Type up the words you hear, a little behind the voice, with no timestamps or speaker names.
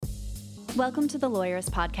Welcome to the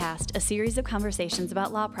Lawyerist Podcast, a series of conversations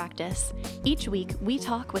about law practice. Each week, we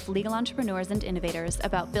talk with legal entrepreneurs and innovators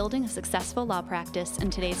about building a successful law practice in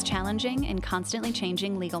today's challenging and constantly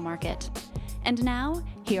changing legal market. And now,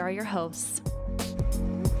 here are your hosts.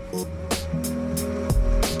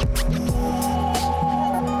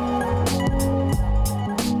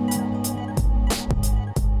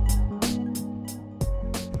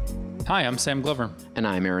 Hi, I'm Sam Glover. And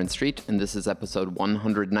I'm Aaron Street, and this is episode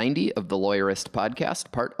 190 of the Lawyerist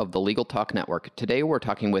Podcast, part of the Legal Talk Network. Today, we're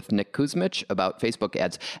talking with Nick Kuzmich about Facebook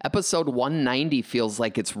ads. Episode 190 feels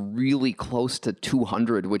like it's really close to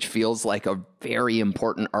 200, which feels like a very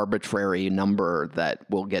important arbitrary number that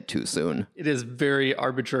we'll get to soon. It is very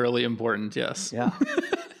arbitrarily important, yes. Yeah.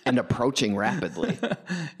 And approaching rapidly.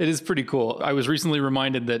 It is pretty cool. I was recently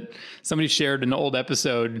reminded that somebody shared an old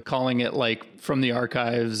episode calling it like from the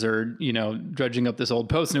archives or, dredging up this old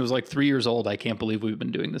post. And it was like 3 years old. I can't believe we've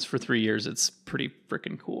been doing this for 3 years. It's pretty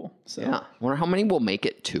freaking cool. So, yeah. I wonder how many we'll make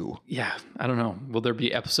it to. Yeah. I don't know. Will there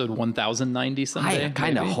be episode 1090 someday? I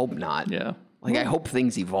kind of hope not. Yeah. I hope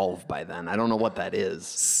things evolve by then. I don't know what that is.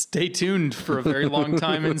 Stay tuned for a very long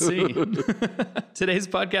time and see. Today's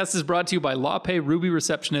podcast is brought to you by LawPay Ruby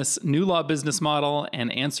Receptionists, New Law Business Model,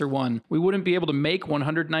 and Answer One. We wouldn't be able to make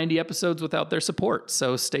 190 episodes without their support,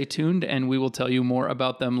 so stay tuned and we will tell you more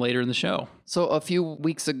about them later in the show. So a few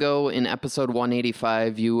weeks ago in episode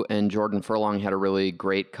 185, you and Jordan Furlong had a really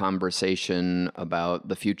great conversation about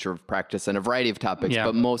the future of practice and a variety of topics,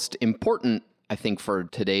 but most important, I think, for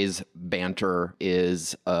today's banter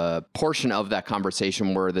is a portion of that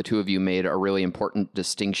conversation where the two of you made a really important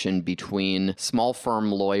distinction between small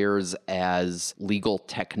firm lawyers as legal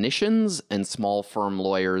technicians and small firm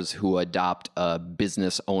lawyers who adopt a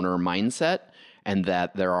business owner mindset. And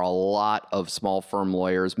that there are a lot of small firm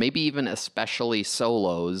lawyers, maybe even especially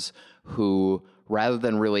solos, who rather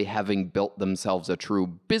than really having built themselves a true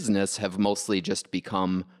business, have mostly just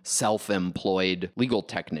become self-employed legal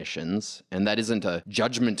technicians. And that isn't a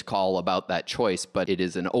judgment call about that choice, but it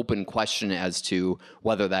is an open question as to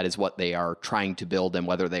whether that is what they are trying to build and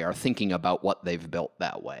whether they are thinking about what they've built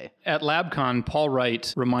that way. At LabCon, Paul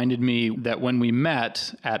Wright reminded me that when we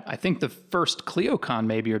met at, I think, the first ClioCon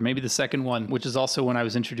maybe, or maybe the second one, which is also when I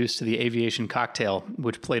was introduced to the aviation cocktail,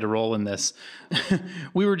 which played a role in this,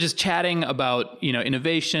 we were just chatting about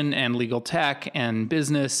innovation and legal tech and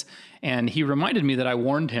business. And he reminded me that I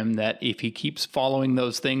warned him that if he keeps following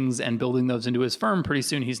those things and building those into his firm, pretty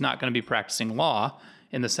soon he's not going to be practicing law,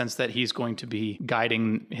 in the sense that he's going to be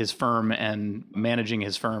guiding his firm and managing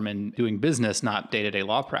his firm and doing business, not day-to-day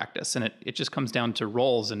law practice. And it just comes down to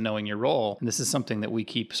roles and knowing your role. And this is something that we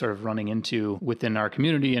keep sort of running into within our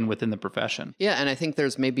community and within the profession. Yeah, and I think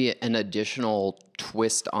there's maybe an additional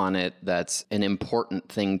twist on it that's an important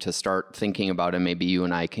thing to start thinking about, and maybe you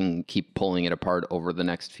and I can keep pulling it apart over the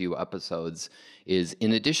next few episodes, is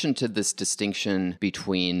in addition to this distinction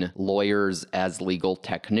between lawyers as legal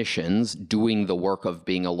technicians doing the work of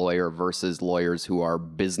being a lawyer versus lawyers who are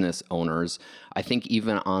business owners, I think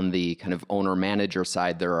even on the kind of owner-manager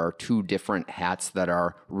side, there are two different hats that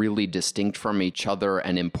are really distinct from each other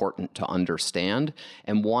and important to understand.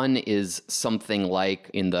 And one is something like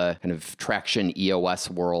in the kind of traction EOS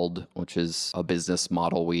world, which is a business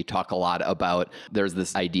model we talk a lot about. There's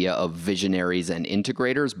this idea of visionaries and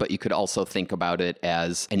integrators, but you could also think about it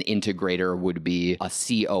as an integrator would be a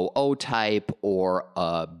COO type or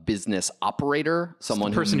a business operator,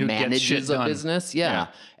 someone who manages a business. Yeah.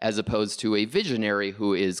 As opposed to a visionary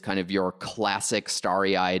who is kind of your classic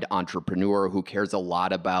starry-eyed entrepreneur who cares a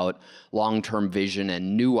lot about long-term vision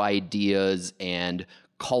and new ideas and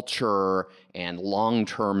culture and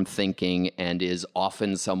long-term thinking, and is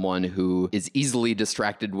often someone who is easily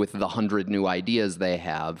distracted with the 100 new ideas they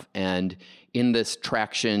have. And in this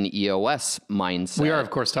traction EOS mindset, we are, of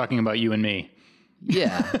course, talking about you and me.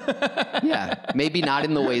 Yeah. Yeah. Maybe not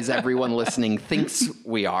in the ways everyone listening thinks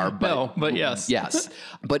we are, but, no, but yes. Yes.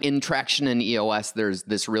 But in traction and EOS, there's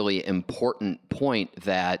this really important point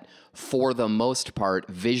that for the most part,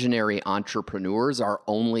 visionary entrepreneurs are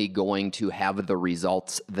only going to have the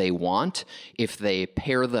results they want if they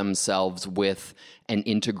pair themselves with an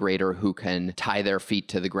integrator who can tie their feet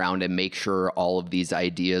to the ground and make sure all of these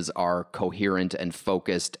ideas are coherent and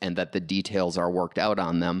focused and that the details are worked out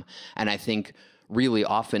on them. And I think really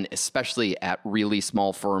often, especially at really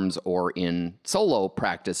small firms or in solo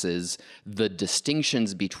practices, the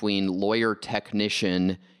distinctions between lawyer,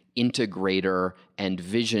 technician, integrator, and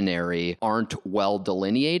visionary aren't well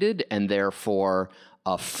delineated, and therefore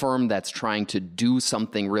a firm that's trying to do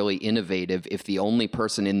something really innovative, if the only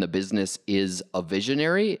person in the business is a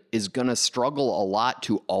visionary, is going to struggle a lot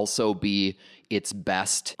to also be its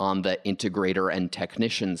best on the integrator and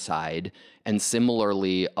technician side. And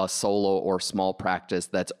similarly, a solo or small practice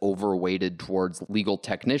that's overweighted towards legal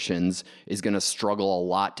technicians is going to struggle a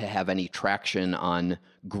lot to have any traction on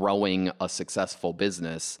growing a successful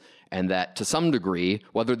business. And that to some degree,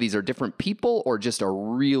 whether these are different people or just a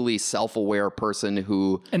really self-aware person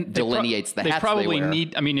who delineates the hats they probably wear.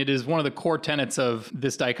 need, I mean, it is one of the core tenets of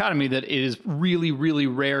this dichotomy that it is really, really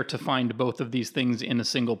rare to find both of these things in a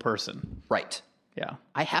single person. Right. Yeah.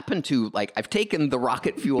 I happen to, I've taken the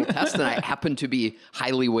rocket fuel test and I happen to be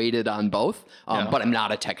highly weighted on both, but I'm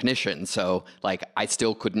not a technician. So, I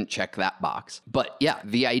still couldn't check that box. But yeah,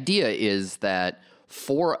 the idea is that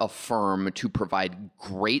for a firm to provide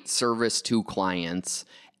great service to clients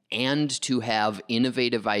and to have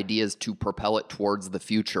innovative ideas to propel it towards the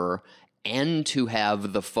future and to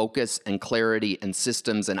have the focus and clarity and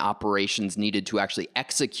systems and operations needed to actually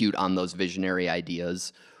execute on those visionary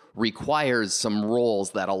ideas requires some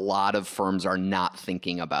roles that a lot of firms are not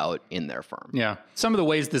thinking about in their firm. Yeah. Some of the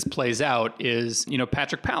ways this plays out is,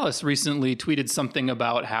 Patrick Pallas recently tweeted something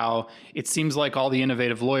about how it seems like all the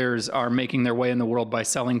innovative lawyers are making their way in the world by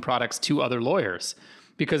selling products to other lawyers.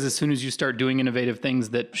 Because as soon as you start doing innovative things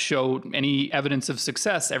that show any evidence of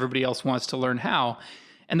success, everybody else wants to learn how.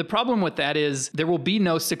 And the problem with that is there will be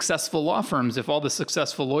no successful law firms if all the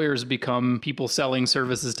successful lawyers become people selling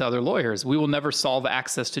services to other lawyers. We will never solve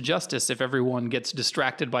access to justice if everyone gets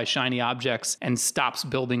distracted by shiny objects and stops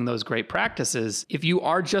building those great practices. If you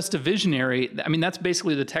are just a visionary, that's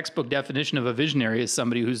basically the textbook definition of a visionary, is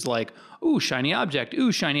somebody who's like, ooh, shiny object,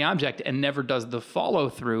 and never does the follow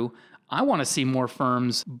through. I want to see more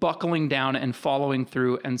firms buckling down and following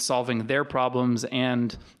through and solving their problems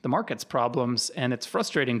and the market's problems. And it's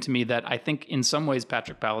frustrating to me that I think in some ways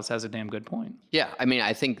Patrick Pallas has a damn good point. Yeah,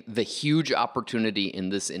 I think the huge opportunity in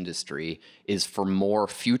this industry is for more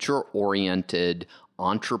future-oriented,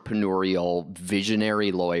 entrepreneurial,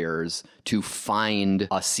 visionary lawyers to find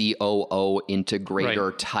a COO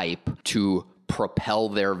integrator type to propel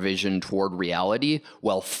their vision toward reality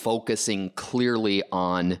while focusing clearly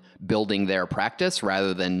on building their practice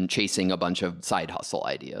rather than chasing a bunch of side hustle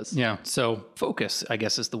ideas. Yeah. So focus, I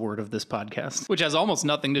guess, is the word of this podcast, which has almost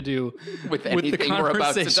nothing to do with the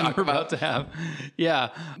conversation we're about to have.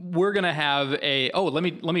 Yeah. We're going to have let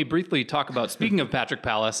me briefly talk about, speaking of Patrick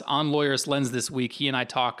Pallas, on Lawyerist Lens this week, he and I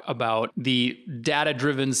talk about the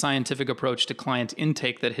data-driven scientific approach to client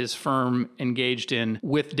intake that his firm engaged in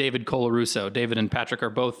with David Colarusso. David and Patrick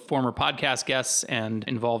are both former podcast guests and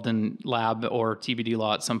involved in lab or TBD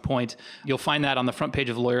law at some point. You'll find that on the front page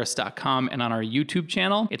of lawyerist.com and on our YouTube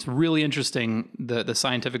channel. It's really interesting, the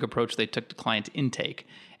scientific approach they took to client intake.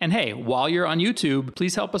 And hey, while you're on YouTube,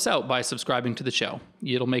 please help us out by subscribing to the show.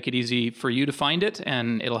 It'll make it easy for you to find it,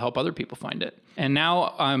 and it'll help other people find it. And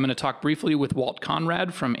now I'm going to talk briefly with Walt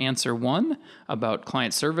Conrad from Answer One about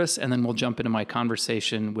client service, and then we'll jump into my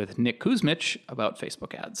conversation with Nick Kuzmich about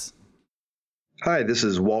Facebook ads. Hi, this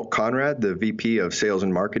is Walt Conrad, the VP of Sales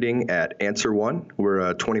and Marketing at Answer One. We're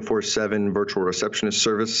a 24/7 virtual receptionist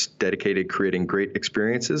service dedicated to creating great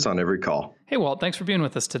experiences on every call. Hey, Walt, thanks for being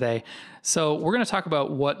with us today. So we're going to talk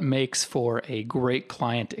about what makes for a great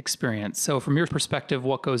client experience. So from your perspective,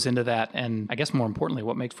 what goes into that? And I guess more importantly,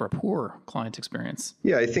 what makes for a poor client experience?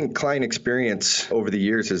 Yeah, I think client experience over the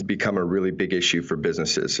years has become a really big issue for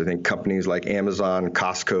businesses. I think companies like Amazon,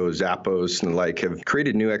 Costco, Zappos, and the like have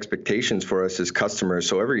created new expectations for us as customers.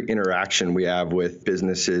 So every interaction we have with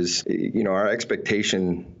businesses, our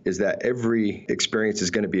expectation is that every experience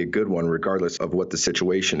is going to be a good one, regardless of what the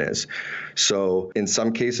situation is. So in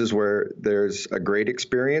some cases where there's a great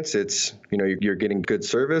experience, it's, you're getting good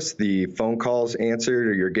service, the phone calls answered,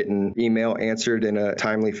 or you're getting email answered in a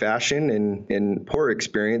timely fashion. And in poor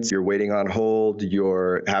experience, you're waiting on hold,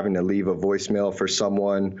 you're having to leave a voicemail for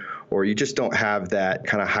someone, or you just don't have that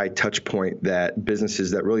kind of high touch point that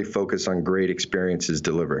businesses that really focus on great experiences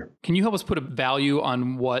deliver. Can you help us put a value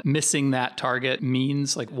on what missing that target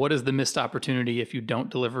means? Like, what is the missed opportunity if you don't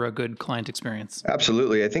deliver a good client experience?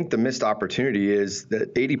 Absolutely. I think the missed opportunity is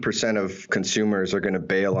that 80% of consumers are going to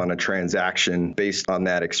bail on a transaction based on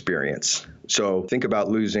that experience. So think about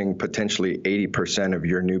losing potentially 80% of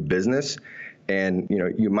your new business. and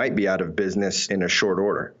you might be out of business in a short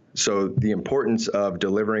order. So the importance of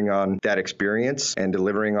delivering on that experience and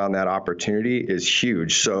delivering on that opportunity is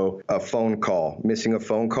huge. So a phone call, missing a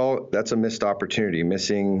phone call, that's a missed opportunity.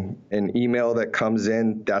 Missing an email that comes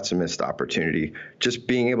in, that's a missed opportunity. Just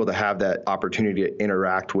being able to have that opportunity to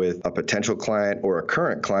interact with a potential client or a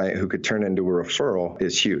current client who could turn into a referral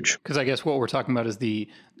is huge. Because I guess what we're talking about is the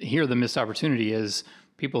missed opportunity is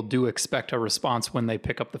people do expect a response when they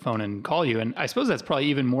pick up the phone and call you. And I suppose that's probably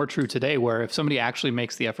even more true today, where if somebody actually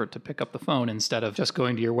makes the effort to pick up the phone instead of just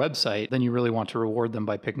going to your website, then you really want to reward them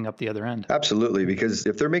by picking up the other end. Absolutely, because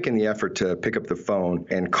if they're making the effort to pick up the phone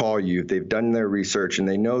and call you, they've done their research and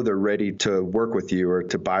they know they're ready to work with you or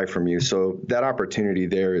to buy from you. So that opportunity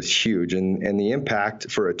there is huge. And the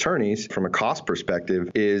impact for attorneys from a cost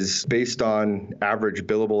perspective is based on average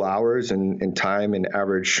billable hours and time and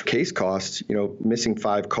average case costs. Missing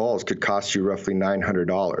 5 calls could cost you roughly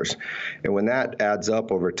 $900. And when that adds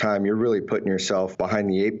up over time, you're really putting yourself behind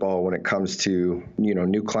the 8 ball when it comes to,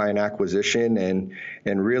 new client acquisition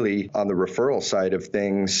and really on the referral side of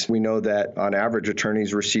things. We know that on average,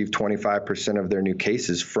 attorneys receive 25% of their new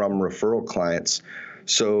cases from referral clients.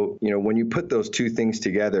 So, when you put those two things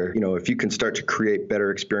together, if you can start to create better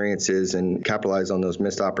experiences and capitalize on those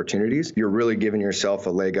missed opportunities, you're really giving yourself a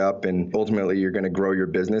leg up, and ultimately you're going to grow your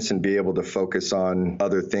business and be able to focus on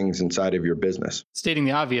other things inside of your business. Stating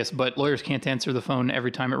the obvious, but lawyers can't answer the phone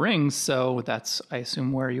every time it rings. So that's, I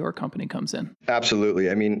assume, where your company comes in. Absolutely.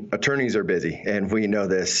 I mean, attorneys are busy, and we know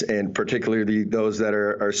this, and particularly those that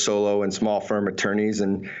are solo and small firm attorneys,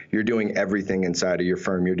 and you're doing everything inside of your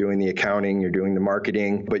firm. You're doing the accounting, you're doing the marketing,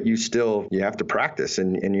 but you have to practice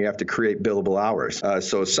and you have to create billable hours.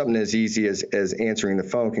 So something as easy as answering the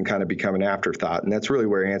phone can kind of become an afterthought. And that's really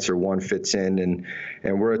where Answer One fits in. And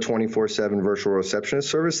we're a 24/7 virtual receptionist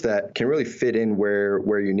service that can really fit in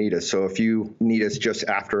where you need us. So if you need us just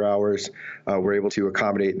after hours, we're able to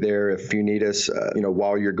accommodate there. If you need us,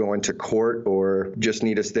 while you're going to court or just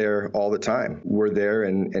need us there all the time, we're there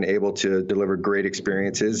and able to deliver great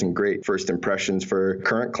experiences and great first impressions for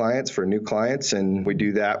current clients, for new clients. And we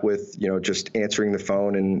do that with, just answering the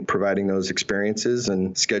phone and providing those experiences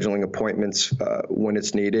and scheduling appointments when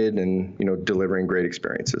it's needed and, delivering great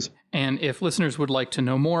experiences. And if listeners would like to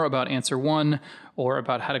know more about Answer One or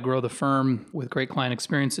about how to grow the firm with great client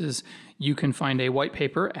experiences, you can find a white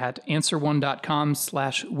paper at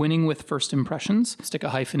answerone.com/winningwithfirstimpressions. Stick a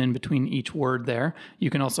hyphen in between each word there.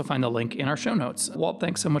 You can also find the link in our show notes. Walt,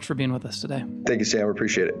 thanks so much for being with us today. Thank you, Sam. I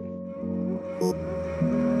appreciate it.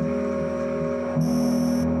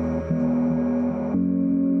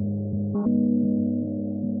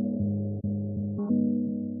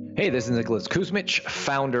 Hey, this is Nicholas Kuzmich,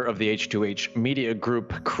 founder of the H2H Media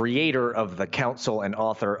Group, creator of The Counsel and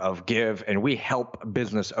author of Give, and we help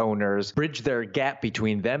business owners bridge their gap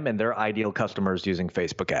between them and their ideal customers using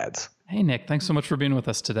Facebook ads. Hey, Nick, thanks so much for being with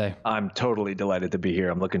us today. I'm totally delighted to be here.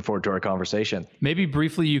 I'm looking forward to our conversation. Maybe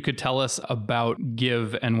briefly you could tell us about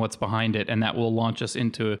Give and what's behind it, and that will launch us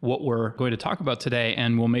into what we're going to talk about today,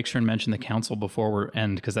 and we'll make sure and mention the council before we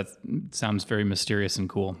end, because that sounds very mysterious and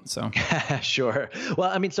cool. So Sure.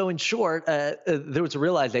 Well, so in short, there was a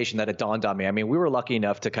realization that it dawned on me. We were lucky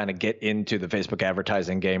enough to kind of get into the Facebook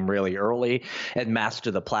advertising game really early and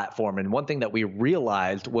master the platform. And one thing that we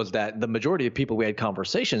realized was that the majority of people we had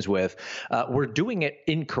conversations with were doing it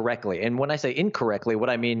incorrectly. And when I say incorrectly, what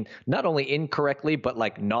I mean, not only incorrectly, but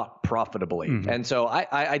not profitably. Mm-hmm. And so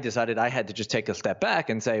I decided I had to just take a step back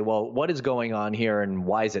and say, well, what is going on here and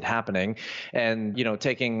why is it happening? And,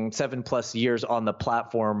 taking 7+ years on the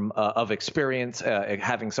platform of experience,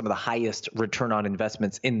 having some of the highest return on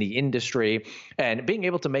investments in the industry and being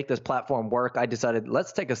able to make this platform work, I decided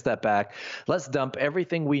let's take a step back. Let's dump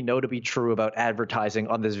everything we know to be true about advertising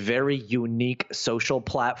on this very unique social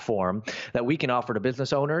platform that we can offer to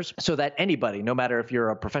business owners so that anybody, no matter if you're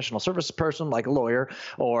a professional services person like a lawyer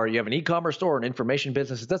or you have an e-commerce store or an information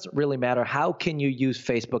business, it doesn't really matter. How can you use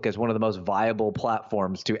Facebook as one of the most viable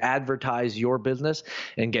platforms to advertise your business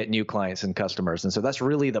and get new clients and customers? And so that's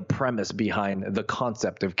really the premise behind the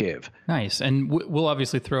concept of Give. Nice. And we'll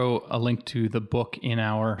obviously throw a link to the book in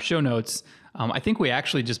our show notes. I think we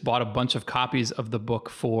actually just bought a bunch of copies of the book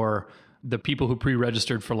for the people who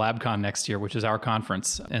pre-registered for LabCon next year, which is our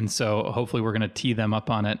conference. And so hopefully we're going to tee them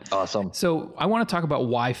up on it. Awesome. So I want to talk about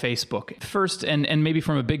why Facebook first, and maybe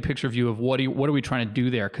from a big picture view of what are we trying to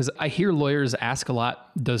do there? Because I hear lawyers ask a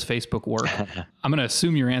lot, does Facebook work? I'm going to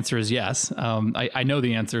assume your answer is yes. I know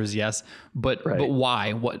the answer is yes, but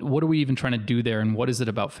why? What are we even trying to do there? And what is it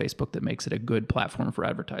about Facebook that makes it a good platform for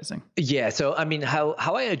advertising? Yeah. So,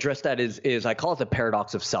 how I address that is I call it the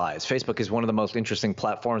paradox of size. Facebook is one of the most interesting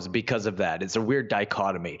platforms because of of that. It's a weird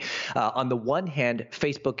dichotomy. On the one hand,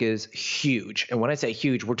 Facebook is huge. And when I say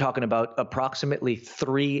huge, we're talking about approximately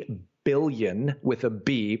 3 billion with a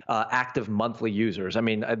B active monthly users. I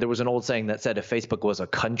mean, there was an old saying that said if Facebook was a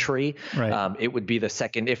country, right, it would be the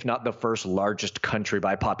second, if not the first largest country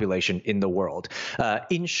by population in the world.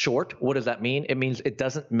 In short, what does that mean? It means it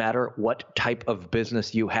doesn't matter what type of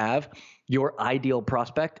business you have. Your ideal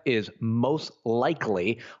prospect is most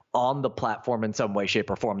likely on the platform in some way, shape,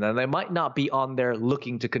 or form. Now, they might not be on there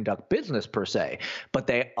looking to conduct business per se, but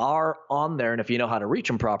they are on there. And if you know how to reach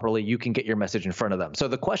them properly, you can get your message in front of them. So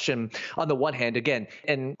the question on the one hand, again,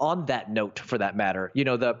 and on that note for that matter,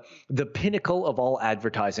 the pinnacle of all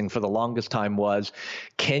advertising for the longest time was,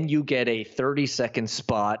 can you get a 30-second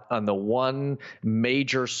spot on the one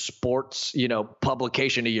major sports,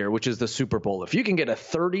 publication a year, which is the Super Bowl? If you can get a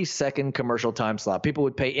 30-second commercial time slot, people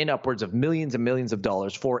would pay in upwards of millions and millions of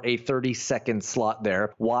dollars for a 30-second slot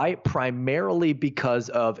there. Why? Primarily because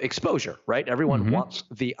of exposure, right? Everyone wants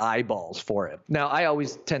the eyeballs for it. Now, I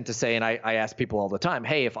always tend to say, and I ask people all the time,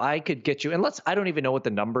 hey, if I could get you, and I don't even know what the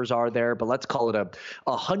numbers are there, but let's call it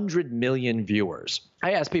 100 million viewers.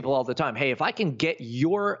 I ask people all the time, hey, if I can get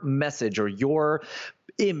your message or your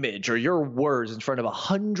image or your words in front of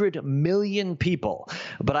 100 million people,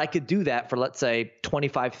 but I could do that for, let's say,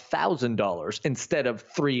 $25,000 instead of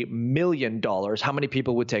 $3 million, how many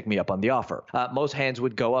people would take me up on the offer? Most hands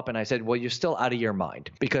would go up, and I said, well, you're still out of your mind,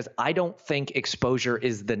 because I don't think exposure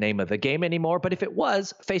is the name of the game anymore. But if it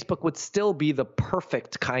was, Facebook would still be the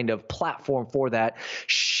perfect kind of platform for that,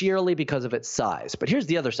 sheerly because of its size. But here's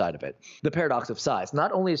the other side of it, the paradox of size.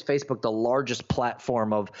 Not only is Facebook the largest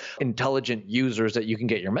platform of intelligent users that you can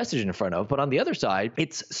get your message in front of, but on the other side,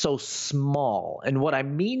 it's so small. And what I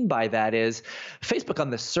mean by that is Facebook on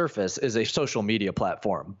the surface is a social media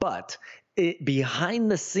platform, but behind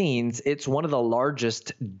the scenes, it's one of the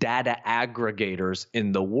largest data aggregators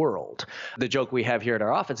in the world. The joke we have here at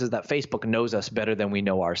our office is that Facebook knows us better than we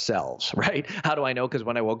know ourselves, right? How do I know? Because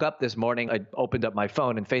when I woke up this morning, I opened up my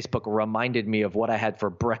phone and Facebook reminded me of what I had for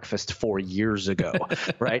breakfast 4 years ago,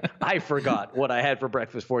 right? I forgot what I had for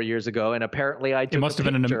breakfast 4 years ago, and apparently I took a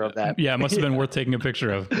picture of that. Yeah, it must have been worth taking a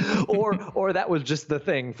picture of. or that was just the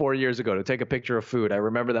thing 4 years ago, to take a picture of food. I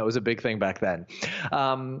remember that was a big thing back then.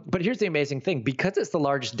 But here's the amazing thing. Because it's the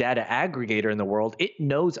largest data aggregator in the world, it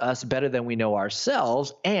knows us better than we know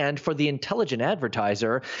ourselves. And for the intelligent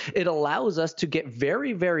advertiser, it allows us to get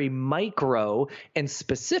very, very micro and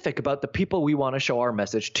specific about the people we want to show our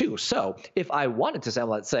message to. So if I wanted to say,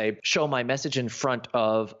 let's say, show my message in front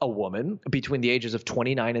of a woman between the ages of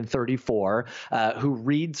 29 and 34 who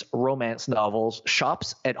reads romance novels,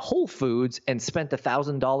 shops at Whole Foods, and spent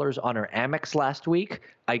 $1,000 on her Amex last week,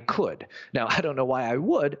 I could. Now, I don't know why I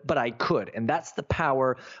would, but I could. And that's the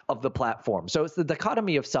power of the platform. So it's the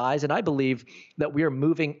dichotomy of size. And I believe that we are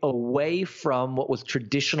moving away from what was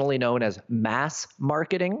traditionally known as mass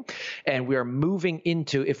marketing. And we are moving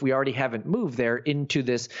into, if we already haven't moved there, into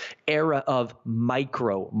this era of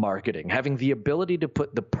micro marketing, having the ability to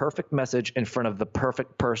put the perfect message in front of the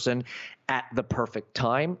perfect person at the perfect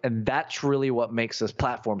time. And that's really what makes this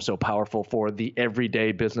platform so powerful for the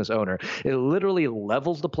everyday business owner. It literally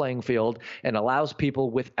levels the playing field and allows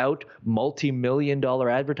people without multi-million-dollar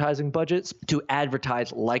advertising budgets to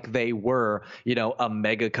advertise like they were, a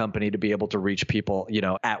mega company, to be able to reach people,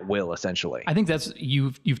 at will, essentially. I think that's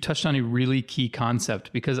you've touched on a really key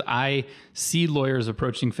concept, because I see lawyers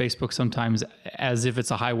approaching Facebook sometimes as if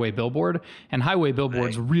it's a highway billboard, and highway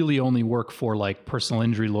billboards really only work for like personal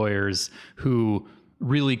injury lawyers who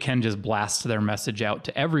really can just blast their message out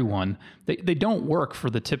to everyone. They don't work for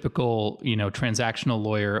the typical, transactional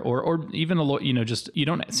lawyer or even a lawyer, you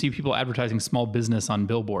don't see people advertising small business on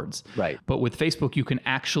billboards. Right. But with Facebook, you can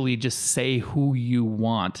actually just say who you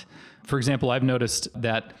want. For example, I've noticed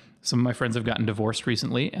that some of my friends have gotten divorced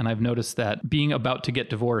recently, and I've noticed that being about to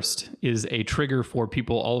get divorced is a trigger for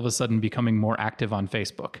people all of a sudden becoming more active on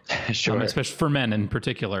Facebook. Sure. Especially for men in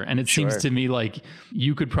particular. And it seems to me like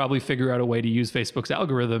you could probably figure out a way to use Facebook's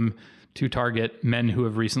algorithm to target men who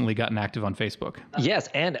have recently gotten active on Facebook. Yes,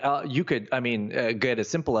 and you could, get as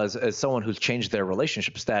simple as someone who's changed their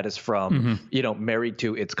relationship status from, married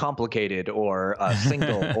to it's complicated or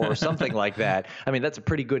single or something like that. I mean, that's a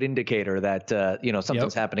pretty good indicator that,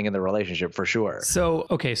 something's happening in the relationship for sure. So,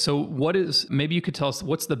 okay, so maybe you could tell us,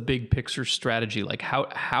 what's the big picture strategy? Like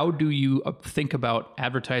how do you think about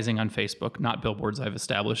advertising on Facebook, not billboards I've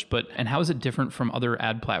established, and how is it different from other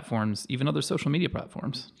ad platforms, even other social media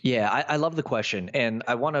platforms? Yeah, I love the question, and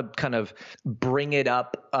I want to kind of bring it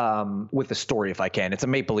up with a story if I can. It's a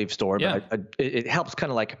Maple Leaf story, but it helps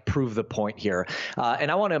kind of like prove the point here.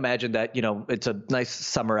 And I want to imagine that, it's a nice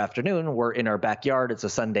summer afternoon. We're in our backyard. It's a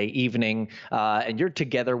Sunday evening, and you're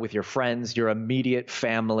together with your friends, your immediate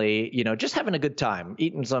family, just having a good time,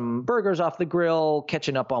 eating some burgers off the grill,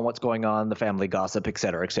 catching up on what's going on, the family gossip, et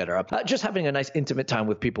cetera, et cetera. Just having a nice intimate time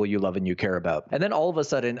with people you love and you care about. And then all of a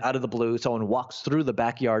sudden, out of the blue, someone walks through the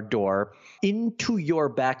backyard door into your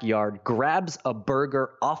backyard, grabs a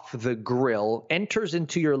burger off the grill, enters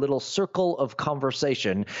into your little circle of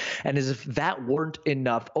conversation, and as if that weren't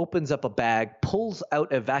enough, opens up a bag, pulls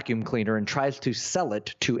out a vacuum cleaner, and tries to sell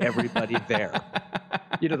it to everybody there.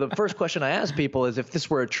 The first question I ask people is, if this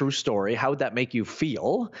were a true story, how would that make you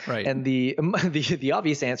feel? Right. And the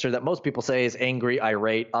obvious answer that most people say is angry,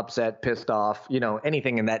 irate, upset, pissed off,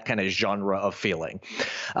 anything in that kind of genre of feeling.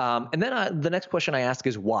 And then the next question I ask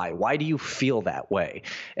is why? Why do you feel that way?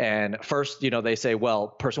 And first, they say, well,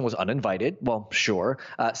 person was uninvited. Well, sure.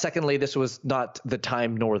 Secondly, this was not the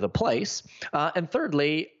time nor the place. And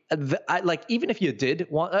thirdly, even if you did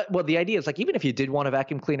want, the idea is even if you did want a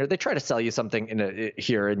vacuum cleaner, they try to sell you something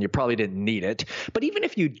here and you probably didn't need it. But even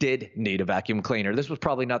if you did need a vacuum cleaner, this was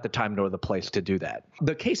probably not the time nor the place to do that.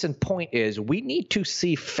 The case in point is we need to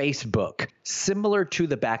see Facebook similar to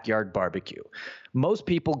the backyard barbecue. Most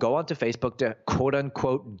people go onto Facebook to quote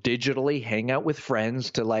unquote digitally hang out with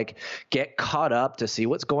friends, to get caught up, to see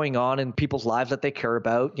what's going on in people's lives that they care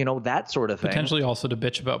about, that sort of thing. Potentially also to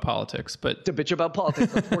bitch about politics, but to bitch about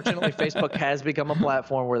politics. Unfortunately, Facebook has become a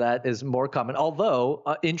platform where that is more common. Although,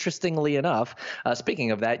 interestingly enough,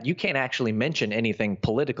 speaking of that, you can't actually mention anything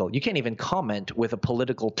political. You can't even comment with a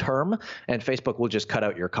political term, and Facebook will just cut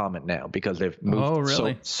out your comment now because they've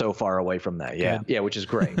moved so far away from that. Yeah, Good. yeah, which is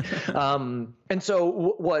great. And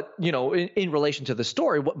so what, in relation to the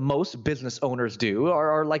story, what most business owners do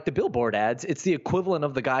are like the billboard ads. It's the equivalent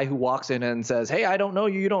of the guy who walks in and says, hey, I don't know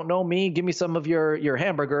you, you don't know me. Give me some of your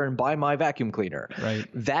hamburger and buy my vacuum cleaner. Right.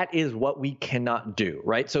 That is what we cannot do,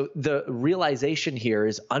 right? So the realization here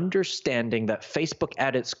is understanding that Facebook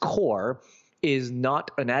at its core is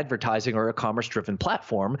not an advertising or a commerce-driven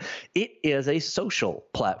platform. It is a social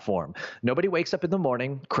platform. Nobody wakes up in the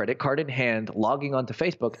morning, credit card in hand, logging onto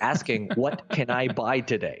Facebook, asking, what can I buy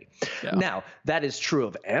today? Yeah. Now, that is true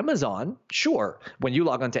of Amazon. Sure. When you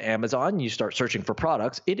log onto Amazon, you start searching for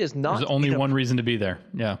products. It is not— There's only one reason to be there.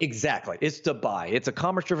 Yeah. Exactly. It's to buy. It's a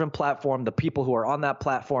commerce-driven platform. The people who are on that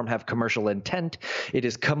platform have commercial intent. It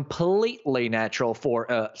is completely natural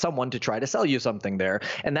for someone to try to sell you something there,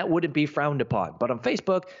 and that wouldn't be frowned upon. But on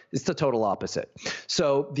Facebook, it's the total opposite.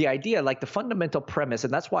 So the idea, the fundamental premise,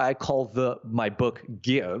 and that's why I call my book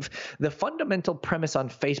Give, the fundamental premise on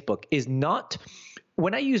Facebook is not—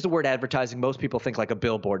 when I use the word advertising, most people think like a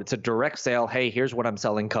billboard. It's a direct sale. Hey, here's what I'm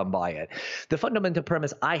selling. Come buy it. The fundamental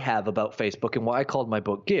premise I have about Facebook and why I called my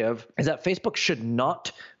book Give is that Facebook should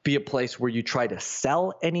not be a place where you try to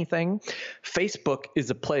sell anything. Facebook is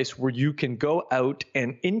a place where you can go out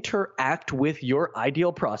and interact with your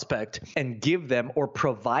ideal prospect and give them or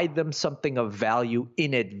provide them something of value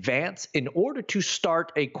in advance in order to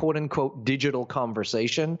start a quote unquote digital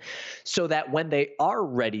conversation, so that when they are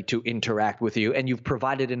ready to interact with you and you've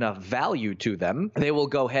provided enough value to them, they will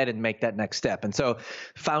go ahead and make that next step. And so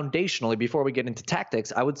foundationally, before we get into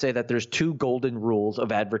tactics, I would say that there's two golden rules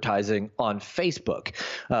of advertising on Facebook.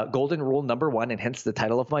 Golden rule number one, and hence the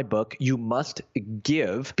title of my book, you must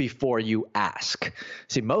give before you ask.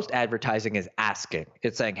 See, most advertising is asking.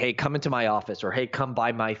 It's saying, hey, come into my office, or hey, come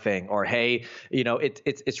buy my thing, or hey,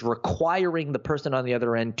 it's requiring the person on the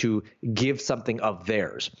other end to give something of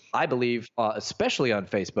theirs. I believe, especially on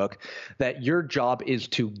Facebook, that your job is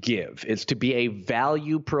to give. It's to be a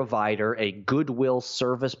value provider, a goodwill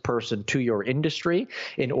service person to your industry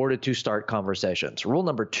in order to start conversations. Rule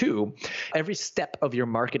number two, every step of your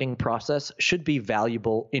marketing process should be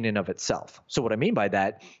valuable in and of itself. So what I mean by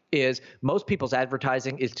that is most people's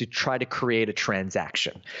advertising is to try to create a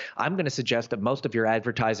transaction. I'm going to suggest that most of your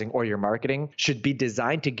advertising or your marketing should be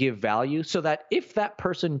designed to give value so that if that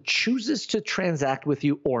person chooses to transact with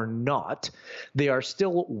you or not, they are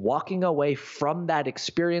still walking away from that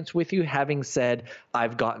experience with you having said,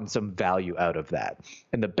 I've gotten some value out of that.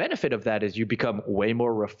 And the benefit of that is you become way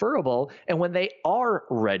more referable. And when they are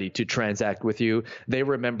ready to transact with you, they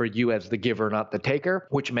remember you as the giver, not the taker,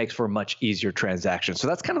 which makes for a much easier transaction. So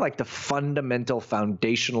that's kind of like the fundamental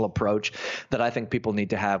foundational approach that I think people need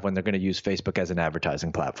to have when they're going to use Facebook as an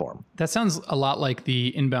advertising platform. That sounds a lot like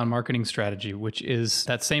the inbound marketing strategy, which is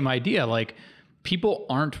that same idea. Like, people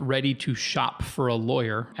aren't ready to shop for a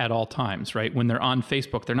lawyer at all times, right? When they're on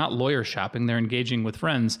Facebook, they're not lawyer shopping, they're engaging with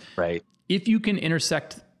friends. Right. If you can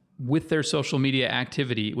intersect with their social media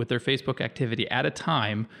activity, with their Facebook activity at a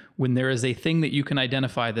time when there is a thing that you can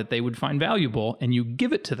identify that they would find valuable and you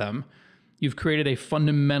give it to them, you've created a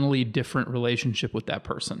fundamentally different relationship with that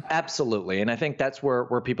person. Absolutely. And I think that's where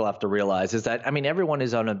people have to realize is that, I mean, everyone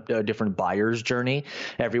is on a different buyer's journey.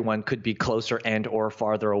 Everyone could be closer and or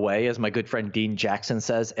farther away. As my good friend Dean Jackson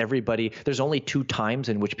says, there's only two times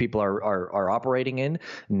in which people are operating in,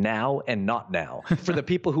 now and not now. For the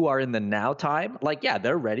people who are in the now time, like, yeah,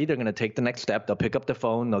 they're ready. They're going to take the next step. They'll pick up the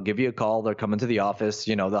phone. They'll give you a call. They'll come into the office.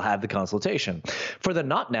 They'll have the consultation. For the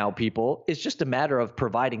not now people, it's just a matter of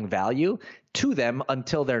providing value to them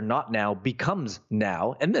until their not now becomes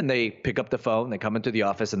now. And then they pick up the phone, they come into the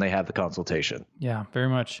office, and they have the consultation. Yeah, very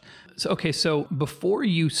much. So before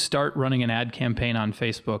you start running an ad campaign on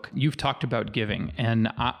Facebook, you've talked about giving. And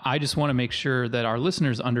I just want to make sure that our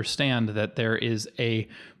listeners understand that there is a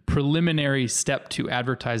preliminary step to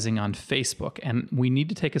advertising on Facebook. And we need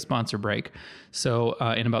to take a sponsor break. So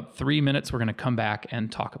in about 3 minutes, we're going to come back and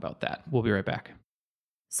talk about that. We'll be right back.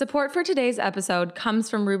 Support for today's episode comes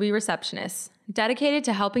from Ruby Receptionists, dedicated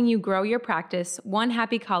to helping you grow your practice one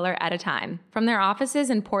happy caller at a time. From their offices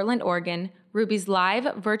in Portland, Oregon, Ruby's live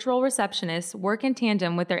virtual receptionists work in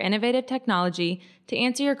tandem with their innovative technology to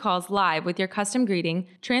answer your calls live with your custom greeting,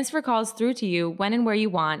 transfer calls through to you when and where you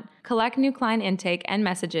want, collect new client intake and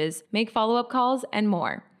messages, make follow-up calls, and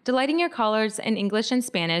more. Delighting your callers in English and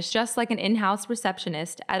Spanish just like an in-house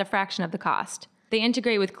receptionist at a fraction of the cost. They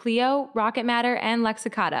integrate with Clio, Rocket Matter, and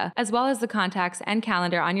Lexicata, as well as the contacts and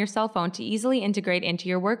calendar on your cell phone to easily integrate into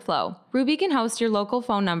your workflow. Ruby can host your local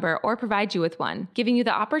phone number or provide you with one, giving you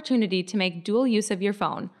the opportunity to make dual use of your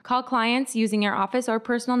phone. Call clients using your office or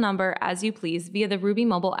personal number as you please via the Ruby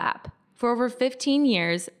mobile app. For over 15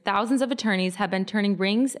 years, thousands of attorneys have been turning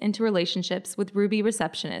rings into relationships with Ruby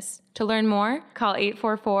receptionists. To learn more, call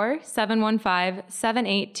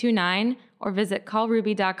 844-715-7829 or visit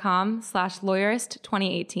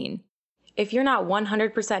callruby.com/lawyerist2018. If you're not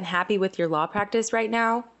 100% happy with your law practice right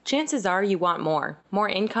now, chances are you want more. More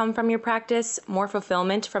income from your practice, more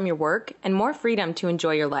fulfillment from your work, and more freedom to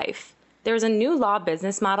enjoy your life. There's a new law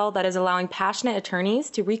business model that is allowing passionate attorneys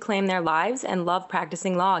to reclaim their lives and love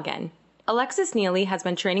practicing law again. Alexis Neely has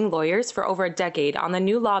been training lawyers for over a decade on the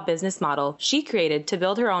new law business model she created to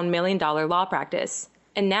build her own $1 million law practice.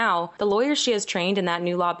 And now, the lawyers she has trained in that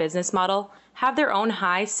new law business model have their own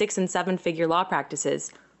high 6- and 7-figure law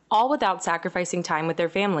practices, all without sacrificing time with their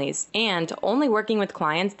families and only working with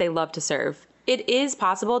clients they love to serve. It is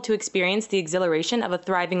possible to experience the exhilaration of a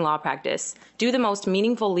thriving law practice, do the most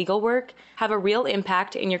meaningful legal work, have a real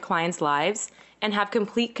impact in your clients' lives, and have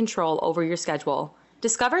complete control over your schedule.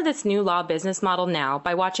 Discover this new law business model now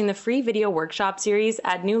by watching the free video workshop series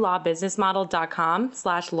at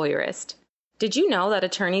newlawbusinessmodel.com/lawyerist. Did you know that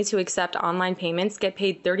attorneys who accept online payments get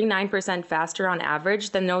paid 39% faster on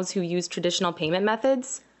average than those who use traditional payment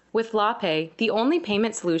methods? With LawPay, the only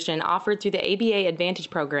payment solution offered through the ABA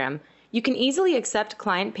Advantage program, you can easily accept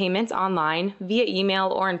client payments online, via email,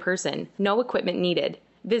 or in person. No equipment needed.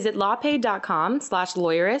 Visit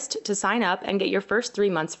lawpay.com/lawyerist to sign up and get your first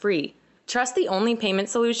 3 months free. Trust the only payment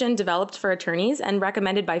solution developed for attorneys and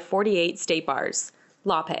recommended by 48 state bars.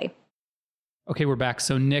 LawPay. Okay, we're back.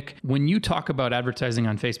 So Nick, when you talk about advertising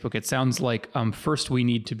on Facebook, it sounds like first we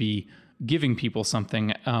need to be giving people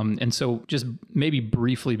something. And so just maybe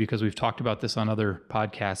briefly, because we've talked about this on other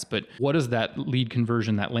podcasts, but what does that lead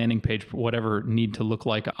conversion, that landing page, whatever, need to look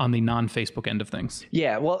like on the non-Facebook end of things?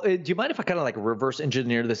 Yeah. Well, do you mind if I kind of like reverse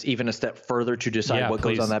engineer this even a step further to decide what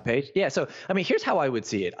goes on that page? Yeah. So, I mean, here's how I would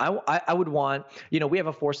see it. I would want, we have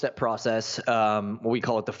a 4-step process. We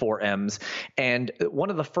call it the 4 M's. And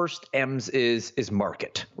one of the first M's is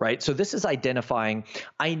market, right? So this is identifying,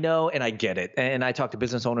 I know, and I get it. And I talk to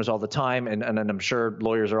business owners all the time. And I'm sure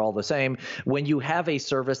lawyers are all the same. When you have a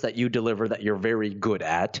service that you deliver that you're very good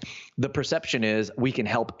at, the perception is we can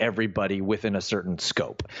help everybody within a certain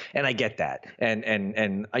scope. And I get that.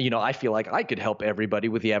 And I feel like I could help everybody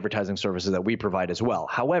with the advertising services that we provide as well.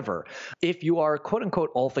 However, if you are quote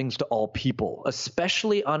unquote all things to all people,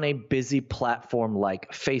 especially on a busy platform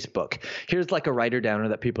like Facebook, here's like a writer downer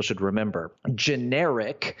that people should remember.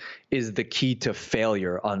 Generic is the key to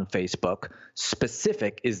failure on Facebook.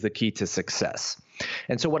 Specific is the key to success.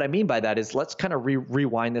 And so what I mean by that is let's kind of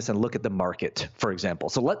rewind this and look at the market, for example.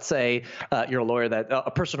 So let's say you're a lawyer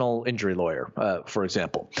a personal injury lawyer, for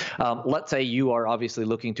example. Let's say you are obviously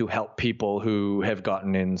looking to help people who have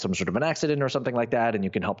gotten in some sort of an accident or something like that, and you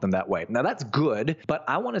can help them that way. Now that's good, but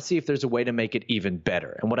I want to see if there's a way to make it even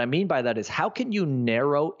better. And what I mean by that is how can you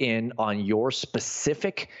narrow in on your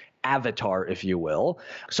specific avatar, if you will,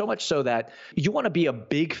 so much so that you want to be a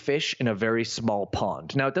big fish in a very small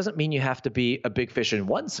pond. Now, it doesn't mean you have to be a big fish in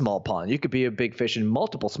one small pond. You could be a big fish in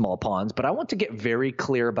multiple small ponds, but I want to get very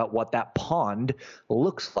clear about what that pond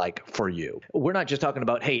looks like for you. We're not just talking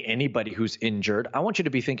about, hey, anybody who's injured. I want you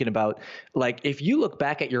to be thinking about, like, if you look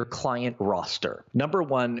back at your client roster, number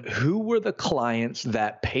one, who were the clients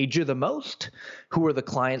that paid you the most? Who were the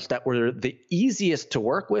clients that were the easiest to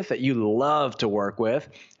work with, that you love to work with?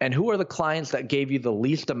 And who are the clients that gave you the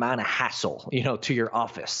least amount of hassle, to your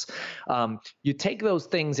office? You take those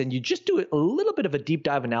things and you just do a little bit of a deep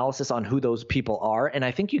dive analysis on who those people are. And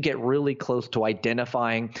I think you get really close to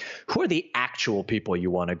identifying who are the actual people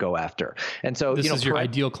you want to go after. And so this is your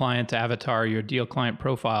ideal client avatar, your ideal client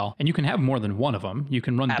profile, and you can have more than one of them. You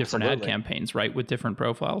can run different ad campaigns, right, with different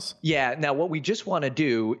profiles. Yeah. Now, what we just want to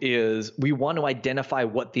do is we want to identify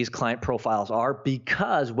what these client profiles are,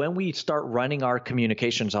 because when we start running our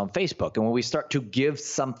communications on Facebook and when we start to give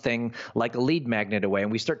something like a lead magnet away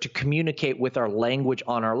and we start to communicate with our language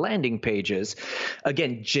on our landing pages,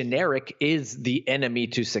 again, generic is the enemy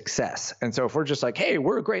to success. And so if we're just like, hey,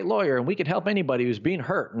 we're a great lawyer and we can help anybody who's being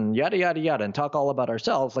hurt and yada, yada, yada, and talk all about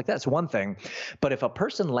ourselves, like that's one thing. But if a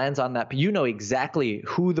person lands on that, you know exactly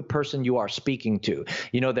who the person you are speaking to.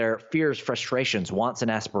 You know their fears, frustrations, wants, and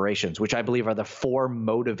aspirations, which I believe are the 4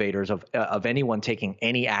 motivators of anyone taking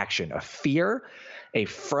any action: a fear, a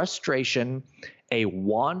frustration, a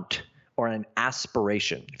want, or an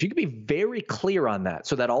aspiration. If you could be very clear on that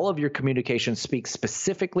so that all of your communication speaks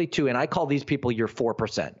specifically to, and I call these people your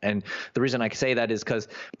 4%. And the reason I say that is because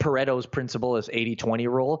Pareto's principle is 80-20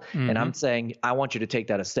 rule. Mm-hmm. And I'm saying, I want you to take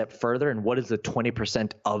that a step further. And what is the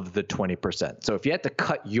 20% of the 20%? So if you had to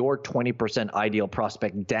cut your 20% ideal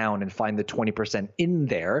prospect down and find the 20% in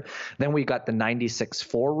there, then we got the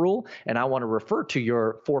 96-4 rule. And I want to refer to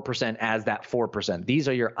your 4% as that 4%. These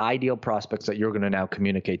are your ideal prospects that you're going to now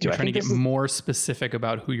communicate to. You're trying to get more specific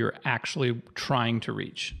about who you're actually trying to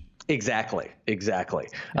reach. Exactly.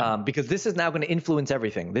 Yeah. Because this is now going to influence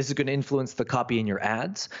everything. This is going to influence the copy in your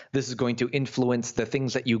ads. This is going to influence the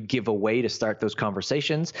things that you give away to start those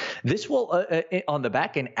conversations. This will, on the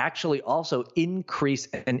back end, actually also increase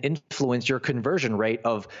and influence your conversion rate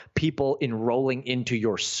of people enrolling into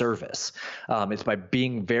your service. It's by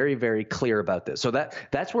being very, very clear about this. So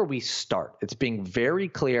that's where we start. It's being very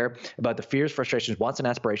clear about the fears, frustrations, wants, and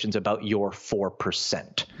aspirations about your 4%.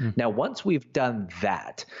 Mm-hmm. Now, once we've done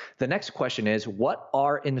that, the next question is, what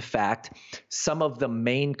are, in fact, some of the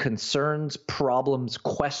main concerns, problems,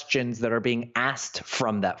 questions that are being asked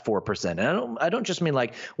from that 4%? And I don't just mean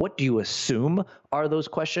like, what do you assume are those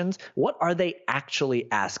questions? What are they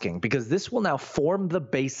actually asking? Because this will now form the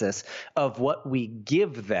basis of what we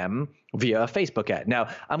give them via a Facebook ad. Now,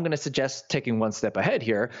 I'm going to suggest, taking one step ahead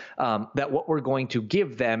here, that what we're going to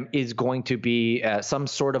give them is going to be some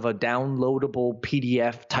sort of a downloadable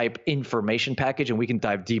PDF type information package, and we can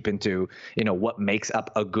dive deep into, what makes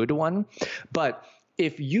up a good one. But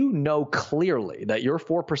if you know clearly that your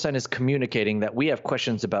 4% is communicating that we have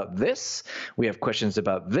questions about this, we have questions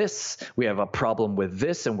about this, we have a problem with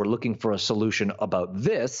this, and we're looking for a solution about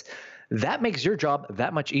this, that makes your job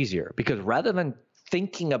that much easier, because rather than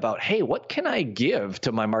thinking about, hey, what can I give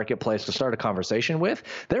to my marketplace to start a conversation with?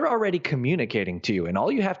 They're already communicating to you. And all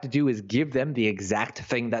you have to do is give them the exact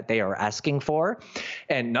thing that they are asking for.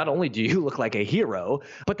 And not only do you look like a hero,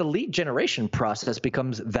 but the lead generation process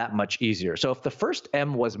becomes that much easier. So if the first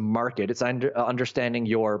M was market, it's understanding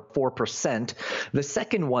your 4%. The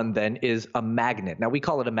second one then is a magnet. Now we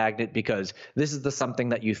call it a magnet because this is something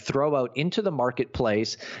that you throw out into the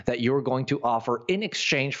marketplace that you're going to offer in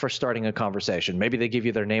exchange for starting a conversation. Maybe they give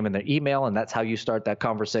you their name and their email, and that's how you start that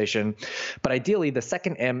conversation. But ideally, the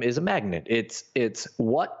second M is a magnet. It's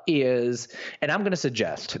what is, and I'm going to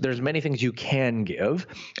suggest there's many things you can give.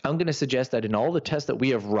 I'm going to suggest that in all the tests that we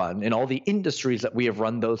have run, in all the industries that we have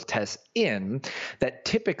run those tests in, that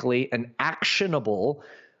typically an actionable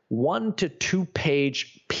 1 to 2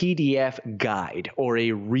 page PDF guide or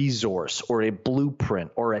a resource or a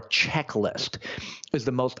blueprint or a checklist is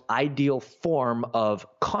the most ideal form of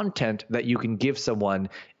content that you can give someone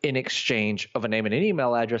in exchange of a name and an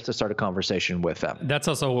email address to start a conversation with them. That's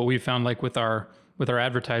also what we found, like with our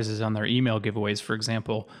advertisers on their email giveaways, for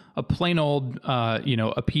example. a plain old,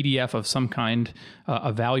 a PDF of some kind,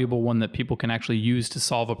 a valuable one that people can actually use to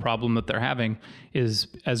solve a problem that they're having is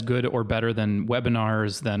as good or better than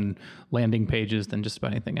webinars, than landing pages, than just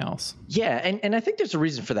about anything else. Yeah, and I think there's a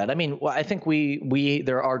reason for that. I mean, I think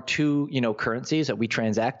there are two, currencies that we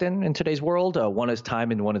transact in today's world. One is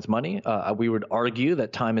time and one is money. We would argue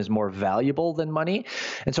that time is more valuable than money.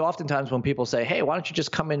 And so oftentimes when people say, hey, why don't you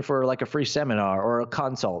just come in for like a free seminar or a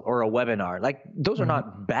consult or a webinar, like those are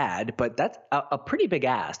not bad, but that's a pretty big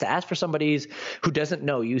ask. To ask for somebody who doesn't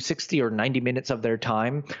know you 60 or 90 minutes of their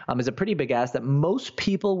time is a pretty big ask that most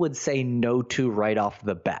people would say no to right off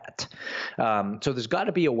the bat. So there's got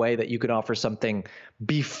to be a way that you can offer something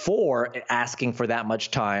before asking for that much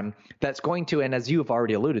time that's going to, and as you have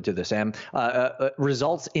already alluded to this, Sam,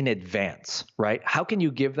 results in advance, right? How can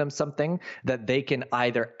you give them something that they can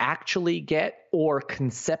either actually get or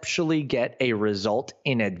conceptually get a result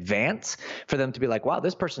in advance for them to be like, wow,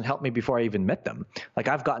 this person helped me before I even met them. Like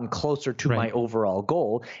I've gotten closer to my overall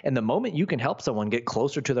goal. And the moment you can help someone get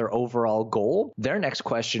closer to their overall goal, their next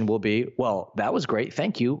question will be, well, that was great.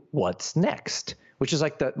 Thank you. What's next? Which is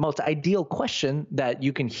like the most ideal question that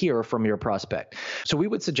you can hear from your prospect. So we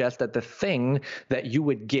would suggest that the thing that you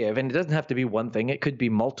would give, and it doesn't have to be one thing, it could be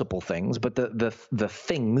multiple things, but the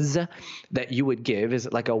things that you would give is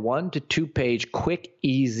like a 1 to 2 page, quick,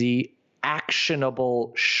 easy,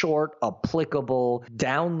 actionable, short, applicable,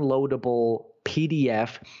 downloadable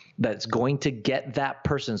PDF that's going to get that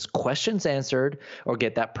person's questions answered or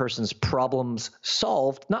get that person's problems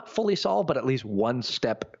solved, not fully solved, but at least one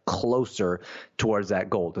step closer towards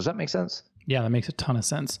that goal. Does that make sense? Yeah, that makes a ton of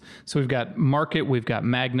sense. So we've got market, we've got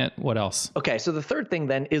magnet. What else? Okay, so the third thing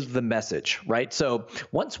then is the message, right? So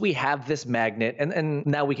once we have this magnet, and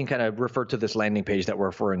now we can kind of refer to this landing page that we're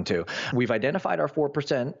referring to. We've identified our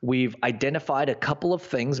 4%. We've identified a couple of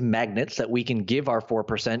things, magnets, that we can give our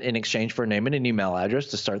 4% in exchange for a name and an email address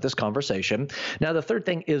to start this conversation. Now, the third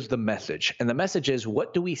thing is the message. And the message is,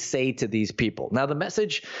 what do we say to these people? Now, the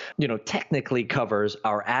message, technically covers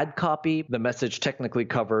our ad copy. The message technically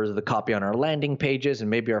covers the copy on our landing pages and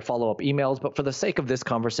maybe our follow-up emails. But for the sake of this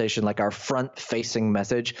conversation, like our front-facing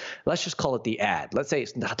message, let's just call it the ad. Let's say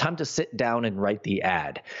it's time to sit down and write the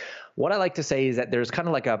ad. What I like to say is that there's kind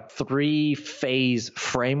of like a 3-phase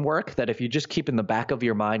framework that if you just keep in the back of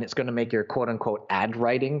your mind, it's going to make your quote-unquote ad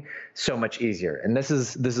writing so much easier. And this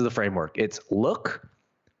is the framework. It's look,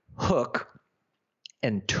 hook,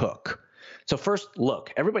 and took. So first,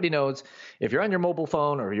 look. Everybody knows if you're on your mobile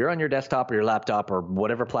phone or you're on your desktop or your laptop or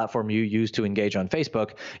whatever platform you use to engage on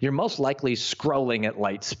Facebook, you're most likely scrolling at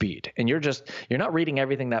light speed. And you're not reading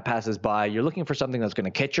everything that passes by. You're looking for something that's going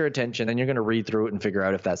to catch your attention, and you're going to read through it and figure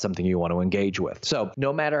out if that's something you want to engage with. So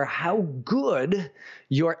no matter how good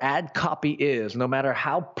your ad copy is, no matter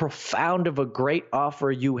how profound of a great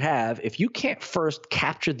offer you have, if you can't first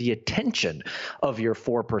capture the attention of your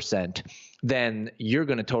 4%, then you're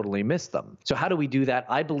going to totally miss them. So how do we do that?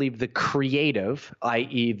 I believe the creative,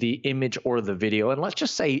 i.e. the image or the video, and let's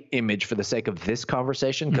just say image for the sake of this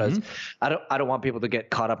conversation, because I don't want people to get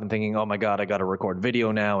caught up in thinking, oh my God, I got to record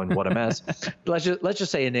video now and what a mess. let's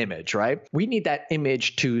just say an image, right? We need that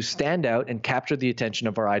image to stand out and capture the attention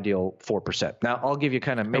of our ideal 4%. Now I'll give you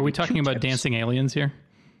kind of maybe. Are we talking about tips. dancing aliens here?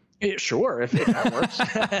 Yeah, sure, if that works.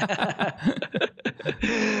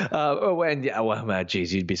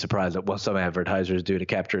 Geez, you'd be surprised at what some advertisers do to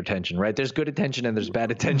capture attention, right? There's good attention and there's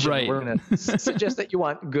bad attention. Right. We're going to suggest that you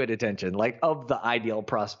want good attention, like of the ideal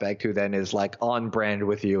prospect who then is like on brand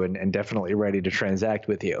with you and definitely ready to transact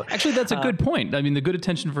with you. Actually, that's a good point. I mean, the good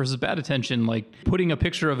attention versus bad attention, like putting a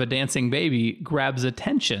picture of a dancing baby grabs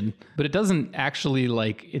attention, but it doesn't actually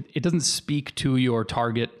it doesn't speak to your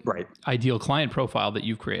target ideal client profile that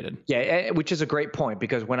you've created. Yeah, which is a great point,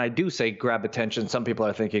 because when I do say grab attention, some people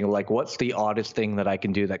are thinking like, what's the oddest thing that I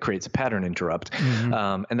can do that creates a pattern interrupt?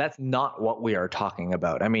 And that's not what we are talking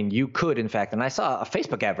about. I mean, you could, in fact, and I saw a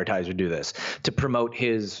Facebook advertiser do this to promote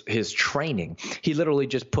his training. He literally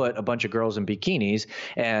just put a bunch of girls in bikinis,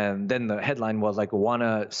 and then the headline was like, want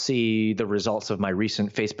to see the results of my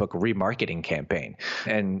recent Facebook remarketing campaign.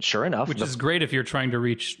 And sure enough, which is great if you're trying to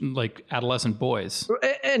reach like adolescent boys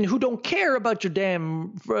and who don't care about your damn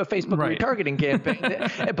Facebook retargeting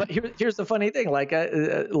campaign. But here's the funny thing: like,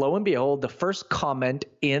 lo and behold, the first comment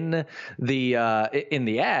in the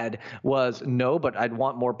ad was, "No, but I'd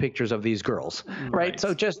want more pictures of these girls." Right?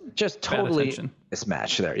 So just totally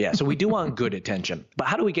mismatch there. Yeah. So we do want good attention, but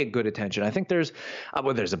how do we get good attention? I think there's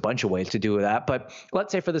a bunch of ways to do that. But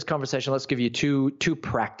let's say for this conversation, let's give you two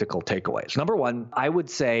practical takeaways. Number one, I would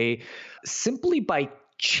say simply by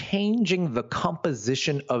changing the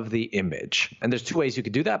composition of the image. And there's two ways you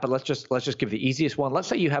could do that, but let's just give the easiest one. Let's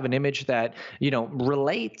say you have an image that,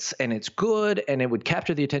 relates and it's good and it would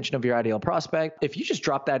capture the attention of your ideal prospect. If you just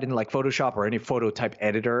drop that in like Photoshop or any photo type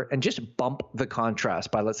editor and just bump the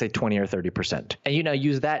contrast by, let's say, 20 or 30%, and you now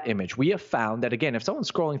use that image, we have found that, again, if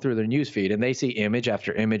someone's scrolling through their newsfeed and they see image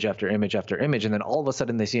after image after image after image, and then all of a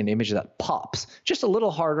sudden they see an image that pops just a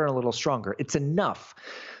little harder and a little stronger, it's enough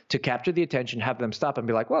to capture the attention, have them stop and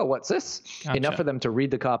be like, whoa, what's this? Gotcha. Enough for them to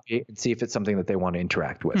read the copy and see if it's something that they want to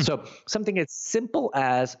interact with. So something as simple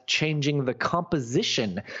as changing the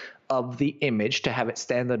composition of the image to have it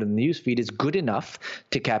stand out in the newsfeed is good enough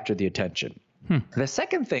to capture the attention. The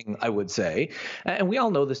second thing I would say, and we all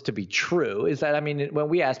know this to be true, is that, when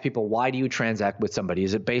we ask people, why do you transact with somebody?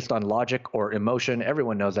 Is it based on logic or emotion?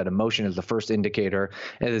 Everyone knows that emotion is the first indicator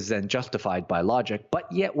and is then justified by logic. But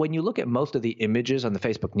yet, when you look at most of the images on the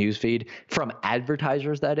Facebook newsfeed from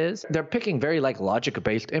advertisers, that is, they're picking very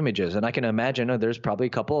logic-based images. And I can imagine there's probably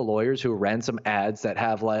a couple of lawyers who ran some ads that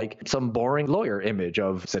have some boring lawyer image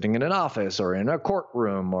of sitting in an office or in a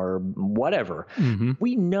courtroom or whatever. Mm-hmm.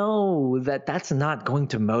 We know that that's not going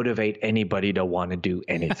to motivate anybody to want to do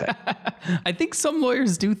anything. I think some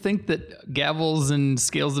lawyers do think that gavels and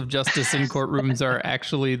scales of justice in courtrooms are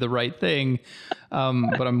actually the right thing.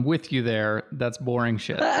 But I'm with you there. That's boring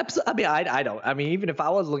shit. Absolutely. I don't. Even if I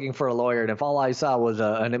was looking for a lawyer and if all I saw was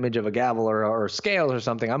an image of a gavel or scales or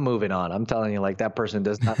something, I'm moving on. I'm telling you, that person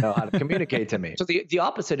does not know how to communicate to me. So the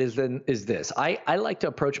opposite is this. I like to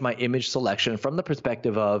approach my image selection from the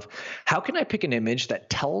perspective of how can I pick an image that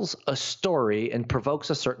tells a story and provokes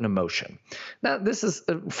a certain emotion. Now, this is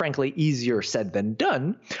frankly easier said than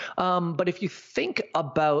done. But if you think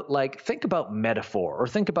about metaphor or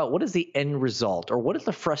think about what is the end result, or what is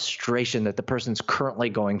the frustration that the person's currently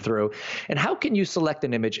going through, and how can you select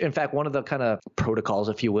an image? In fact, one of the kind of protocols,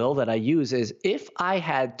 if you will, that I use is if I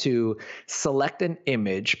had to select an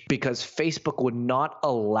image because Facebook would not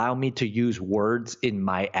allow me to use words in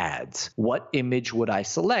my ads, what image would I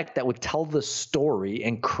select that would tell the story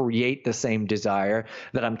and create the same desire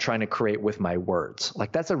that I'm trying to create with my words?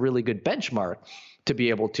 That's a really good benchmark to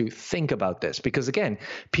be able to think about this, because again,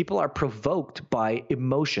 people are provoked by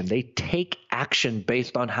emotion. They take action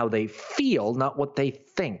based on how they feel, not what they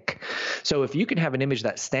think. So if you can have an image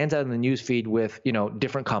that stands out in the newsfeed with,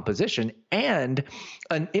 different composition and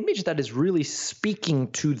an image that is really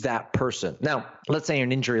speaking to that person. Now, let's say you're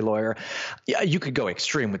an injury lawyer. Yeah, you could go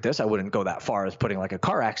extreme with this. I wouldn't go that far as putting a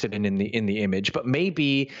car accident in the image, but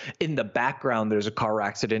maybe in the background there's a car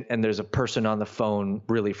accident and there's a person on the phone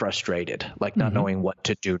really frustrated, not knowing what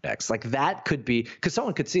to do next. That could be, because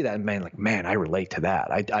someone could see that and man, I relate to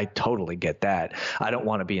that. I totally get that. I don't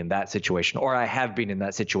want to be in that situation, or I have been in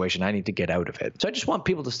that situation. I need to get out of it. So I just want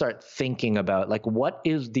people to start thinking about what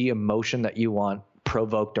is the emotion that you want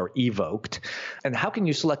provoked or evoked, and how can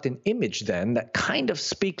you select an image then that kind of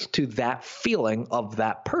speaks to that feeling of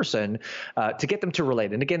that person to get them to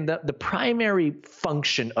relate. And again, the primary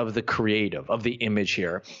function of the creative of the image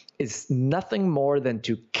here is nothing more than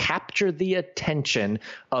to capture the attention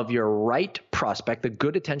of your right prospect, the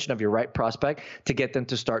good attention of your right prospect, to get them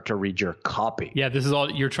to start to read your copy. Yeah, this is all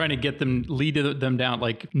you're trying to get them, lead them down,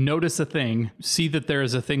 notice a thing, see that there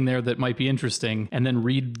is a thing there that might be interesting, and then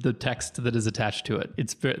read the text that is attached to it.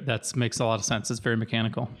 That makes a lot of sense. It's very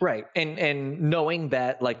mechanical. Right. And knowing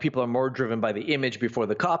that people are more driven by the image before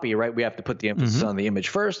the copy, right? We have to put the emphasis on the image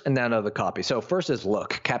first and then on the copy. So first is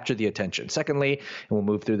look, capture the attention. Secondly, and we'll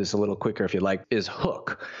move through this a little quicker if you like, is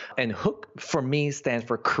hook. And hook for me stands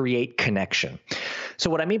for create connection. So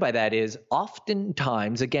what I mean by that is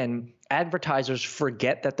oftentimes, again, advertisers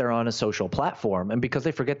forget that they're on a social platform. And because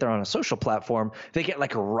they forget they're on a social platform, they get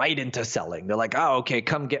right into selling. They're like, oh, okay,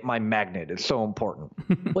 come get my magnet. It's so important.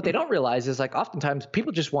 What they don't realize is oftentimes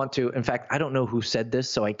people just want to, in fact, I don't know who said this,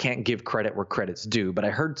 so I can't give credit where credit's due, but I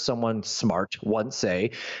heard someone smart once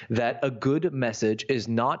say that a good message is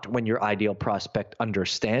not when your ideal prospect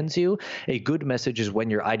understands you. A good message is when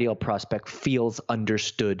your ideal prospect feels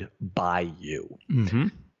understood by you. Mm-hmm.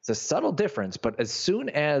 It's a subtle difference, but as soon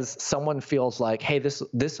as someone feels like, hey,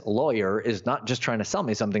 this lawyer is not just trying to sell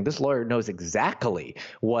me something, this lawyer knows exactly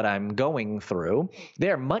what I'm going through,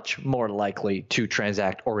 they're much more likely to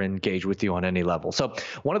transact or engage with you on any level. So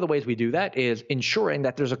one of the ways we do that is ensuring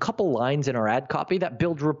that there's a couple lines in our ad copy that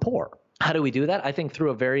build rapport. How do we do that? I think through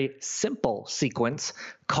a very simple sequence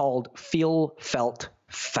called feel, felt,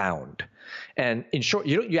 found. And in short,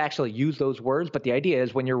 you actually use those words, but the idea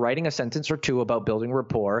is when you're writing a sentence or two about building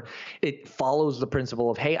rapport, it follows the principle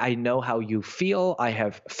of, hey, I know how you feel. I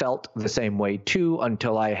have felt the same way too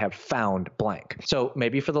until I have found blank. So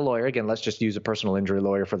maybe for the lawyer, again, let's just use a personal injury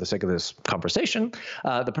lawyer for the sake of this conversation.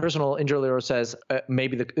 The personal injury lawyer says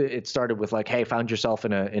maybe it started with like, hey, found yourself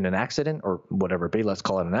in an accident or whatever it be. Let's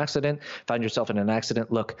call it an accident. Found yourself in an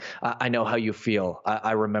accident. Look, I know how you feel.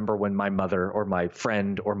 I remember when my mother or my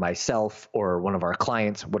friend or myself or one of our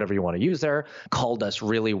clients, whatever you want to use there, called us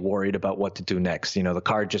really worried about what to do next. You know, the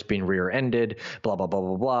car just being rear-ended, blah, blah, blah,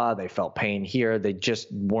 blah, blah. They felt pain here. They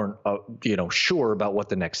just weren't, sure about what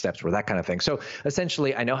the next steps were, that kind of thing. So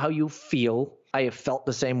essentially, I know how you feel. I have felt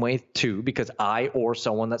the same way too, because I or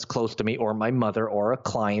someone that's close to me or my mother or a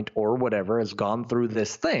client or whatever has gone through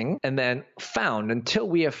this thing and then until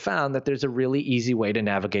we have found that there's a really easy way to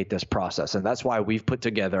navigate this process. And that's why we've put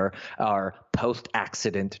together our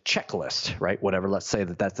post-accident checklist, right? Whatever, let's say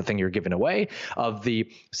that's the thing you're giving away, of the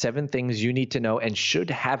 7 things you need to know and should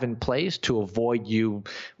have in place to avoid you,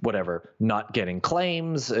 not getting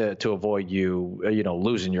claims, to avoid you,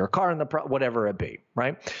 losing your car in whatever it be,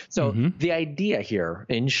 right? So the idea here,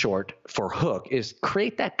 in short, for Hook is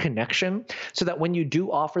create that connection so that when you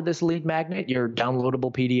do offer this lead magnet, your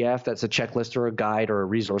downloadable PDF that's a checklist or a guide or a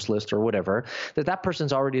resource list or whatever, that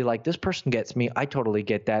person's already like, this person gets me. I totally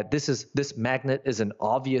get that. This magnet is an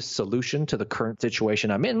obvious solution to the current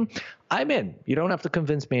situation I'm in. You don't have to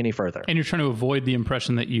convince me any further. And you're trying to avoid the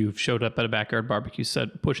impression that you've showed up at a backyard barbecue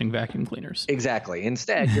set pushing vacuum cleaners. Exactly.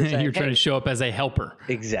 Instead, you're saying, you're trying to show up as a helper.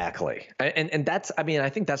 Exactly. And that's, I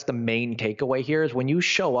think that's the main takeaway here is when you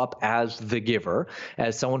show up as the giver,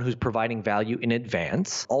 as someone who's providing value in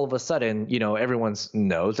advance, all of a sudden, everyone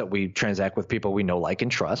knows that we transact with people we know, like,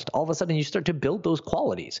 and trust. All of a sudden, you start to build those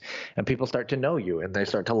qualities and people start to know you and they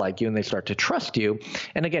start to like you and they start to trust you.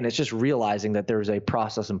 And again, it's just realizing that there's a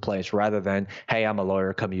process in place rather than, hey, I'm a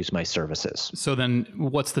lawyer, come use my services. So then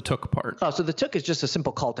what's the took part? So the took is just a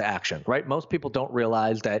simple call to action, right? Most people don't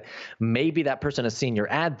realize that maybe that person has seen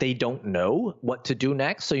your ad. They don't know what to do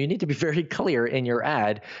next. So you need to be very clear in your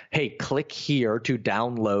ad, hey, click here to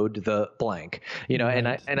download the blank.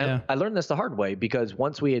 I learned this the hard way because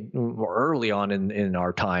once we had early on in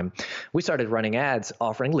our time, we started running ads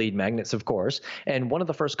offering lead magnets, of course. And one of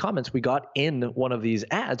the first comments we got in one of these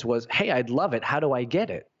ads was, hey, I'd love it. How do I get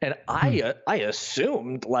it? And I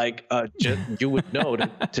assumed you would know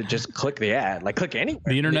to just click the ad, like click anywhere.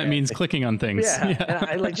 The internet means clicking on things. Yeah.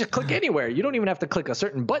 And I just click anywhere. You don't even have to click a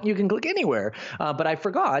certain button. You can click anywhere. But I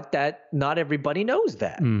forgot that not everybody knows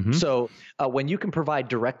that. So when you can provide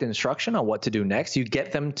direct instruction on what to do next, you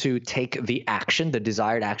get them to take the action, the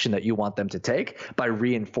desired action that you want them to take by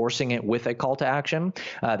reinforcing it with a call to action.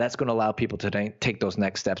 That's going to allow people to take those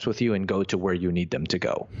next steps with you and go to where you need them to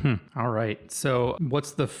go. All right. So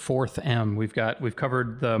what's the 4th M? We've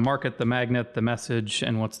covered the market, the magnet, the message,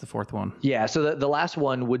 and what's the 4th one? Yeah. So the last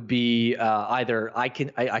one would be either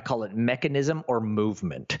I call it mechanism or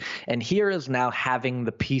movement. And here is now having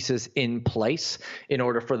the pieces in place in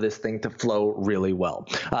order for this thing to flow really well.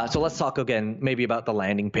 So let's talk again maybe about the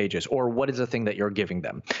landing pages or what is the thing that you're giving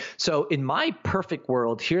them. So in my perfect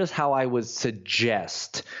world, here's how I would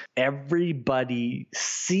suggest everybody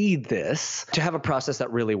see this to have a process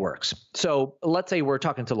that really works. So let's say we're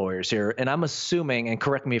talking to lawyers here, and I'm assuming, and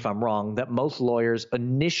correct me if I'm wrong, that most lawyers'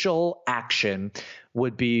 initial action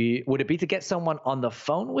would it be to get someone on the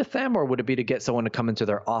phone with them, or would it be to get someone to come into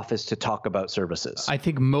their office to talk about services? I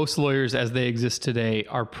think most lawyers as they exist today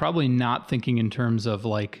are probably not thinking in terms of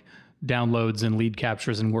like downloads and lead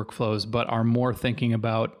captures and workflows, but are more thinking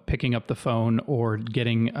about picking up the phone or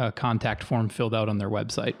getting a contact form filled out on their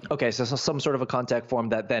website. Okay, so some sort of a contact form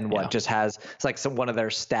that then just has, it's like one of their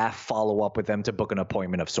staff follow up with them to book an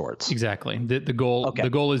appointment of sorts. Exactly. The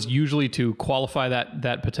goal is usually to qualify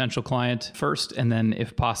that potential client first, and then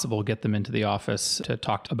if possible, get them into the office to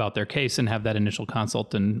talk about their case and have that initial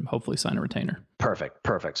consult and hopefully sign a retainer.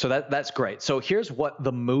 Perfect. So that's great. So here's what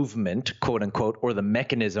the movement, quote unquote, or the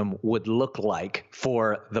mechanism would look like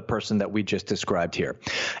for the person that we just described here.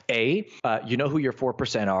 You know who your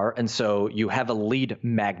 4% are. And so you have a lead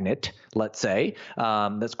magnet, let's say,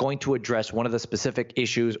 that's going to address one of the specific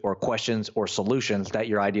issues or questions or solutions that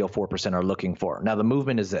your ideal 4% are looking for. Now, the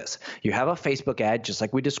movement is this. You have a Facebook ad, just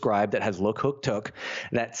like we described, that has Look, Hook, Took,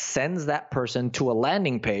 that sends that person to a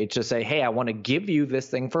landing page to say, hey, I want to give you this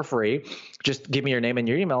thing for free. Just give me your name and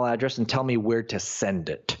your email address and tell me where to send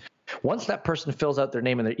it. Once that person fills out their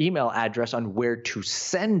name and their email address on where to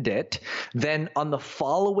send it, then on the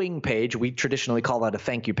following page, we traditionally call that a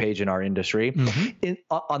thank you page in our industry.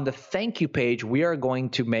 On the thank you page, we are going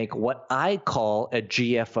to make what I call a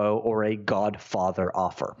GFO, or a Godfather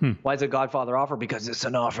offer. Why is it a Godfather offer? Because it's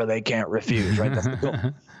an offer they can't refuse, right? That's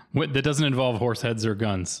the goal. That doesn't involve horse heads or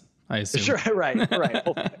guns, I assume. Sure, right.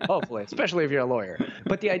 Hopefully, especially if you're a lawyer.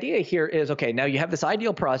 But the idea here is, okay, now you have this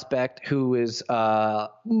ideal prospect who is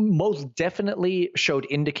most definitely showed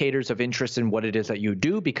indicators of interest in what it is that you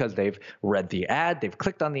do, because they've read the ad, they've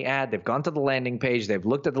clicked on the ad, they've gone to the landing page, they've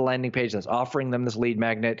looked at the landing page that's offering them this lead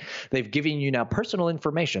magnet. They've given you now personal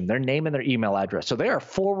information, their name and their email address. So they are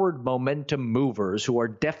forward momentum movers who are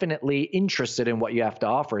definitely interested in what you have to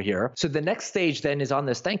offer here. So the next stage then is on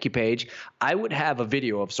this thank you page. I would have a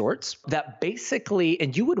video of sorts that basically,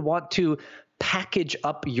 and you would want to package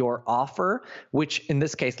up your offer, which in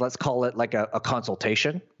this case, let's call it like a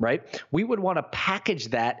consultation, right? We would want to package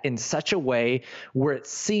that in such a way where it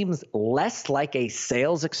seems less like a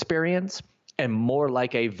sales experience and more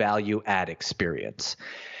like a value add experience.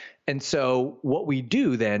 And so what we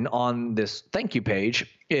do then on this thank you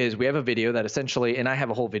page is we have a video that essentially, and I have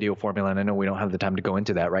a whole video formula, and I know we don't have the time to go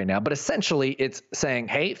into that right now, but essentially it's saying,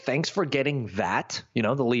 hey, thanks for getting that,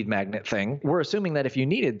 the lead magnet thing. We're assuming that if you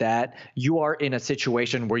needed that, you are in a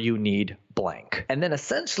situation where you need blank. And then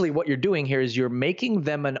essentially what you're doing here is you're making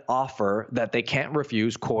them an offer that they can't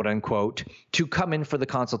refuse, quote unquote, to come in for the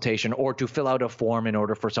consultation or to fill out a form in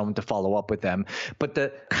order for someone to follow up with them. But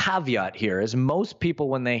the caveat here is most people,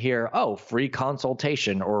 when they hear, oh, free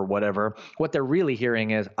consultation or whatever, what they're really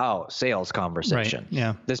hearing is, oh, sales conversation. Right.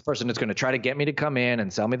 Yeah. This person is going to try to get me to come in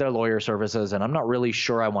and sell me their lawyer services, and I'm not really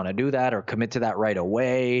sure I want to do that or commit to that right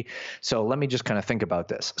away. So let me just kind of think about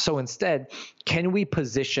this. So instead, can we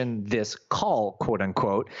position this call, quote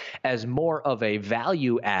unquote, as more of a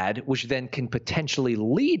value add, which then can potentially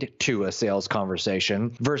lead to a sales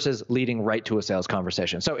conversation versus leading right to a sales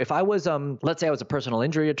conversation? So if I was, let's say I was a personal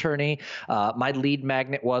injury attorney, my lead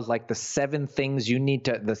magnet was like the 7 things you need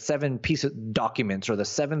to, the 7 piece of documents or the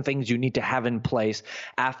 7 things you need to have in place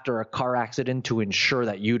after a car accident to ensure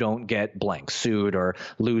that you don't get blank sued or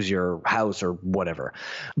lose your house or whatever.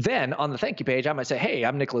 Then on the thank you page, I might say, hey,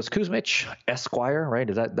 I'm Nicholas Kuzmich, Esquire, right?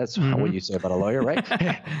 That's what you say about a lawyer, right?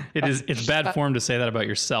 It's bad form to say that about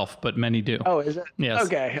yourself, but many do. Oh, is it? Yes.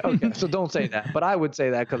 Okay. So don't say that. But I would say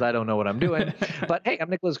that because I don't know what I'm doing. But hey, I'm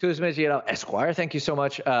Nicholas Kuzmich, Esquire. Thank you so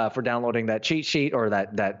much for downloading that cheat sheet or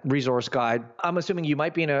that resource guide. I'm assuming you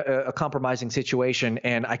might be in a compromising situation,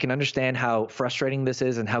 and I can understand how frustrating this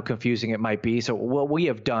is and how confusing it might be. So what we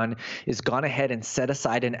have done is gone ahead and set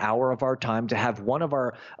aside an hour of our time to have one of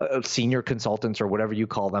our senior consultants or whatever you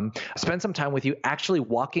call them spend some time with you actually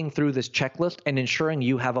walking through this checklist and ensuring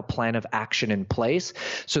you have a plan of action in place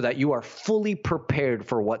so that you are fully prepared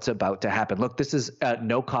for what's about to happen. Look, this is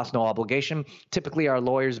no cost, no obligation. Typically, our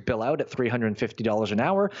lawyers bill out at $350 an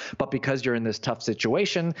hour, but because you're in this tough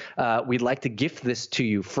situation, we'd like to gift this to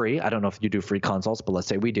you free. I don't know if you do free consults, but let's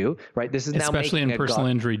say we do, right? This is now especially in personal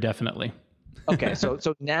injury, definitely. Okay, so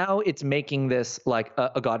now it's making this like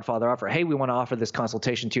a Godfather offer. Hey, we want to offer this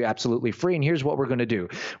consultation to you absolutely free, and here's what we're going to do.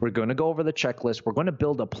 We're going to go over the checklist. We're going to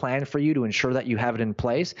build a plan for you to ensure that you have it in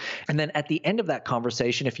place. And then at the end of that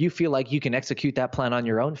conversation, if you feel like you can execute that plan on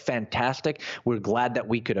your own, fantastic. We're glad that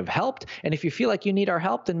we could have helped. And if you feel like you need our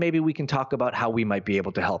help, then maybe we can talk about how we might be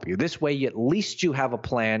able to help you. This way, at least you have a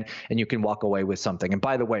plan and you can walk away with something. And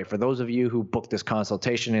by the way, for those of you who book this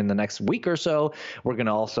consultation in the next week or so, we're going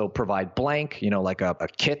to also provide blank, like a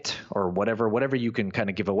kit or whatever you can kind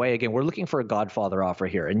of give away. Again, we're looking for a Godfather offer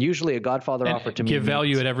here. And usually a Godfather offer to me give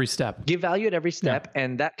value at every step. Give value at every step. Yeah.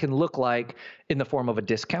 And that can look like in the form of a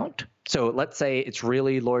discount. So let's say it's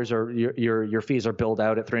really lawyers or your fees are billed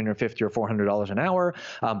out at $350 or $400 an hour,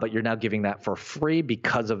 but you're now giving that for free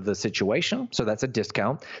because of the situation. So that's a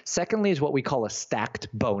discount. Secondly is what we call a stacked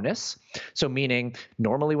bonus. So meaning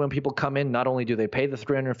normally when people come in, not only do they pay the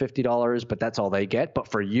 $350, but that's all they get. But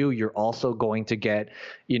for you, you're also going to get,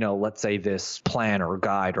 let's say this plan or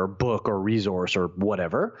guide or book or resource or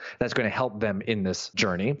whatever that's going to help them in this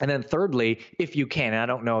journey. And then thirdly, if you can, and I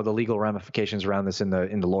don't know the legal ramifications around this in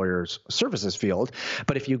the lawyer's services field,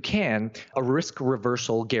 but if you can, a risk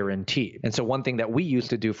reversal guarantee. And so one thing that we used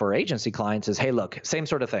to do for our agency clients is, hey, look, same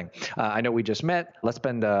sort of thing. I know we just met. Let's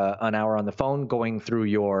spend an hour on the phone going through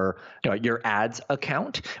your ads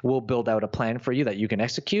account. We'll build out a plan for you that you can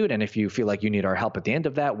execute. And if you feel like you need our help at the end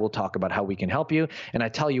of that, we'll talk about how we can help you. And I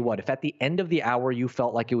tell you what, if at the end of the hour you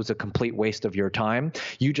felt like it was a complete waste of your time,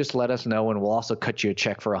 you just let us know and we'll also cut you a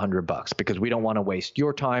check for $100 because we don't want to waste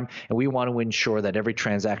your time and we want to ensure that every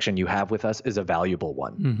transaction you have with us is a valuable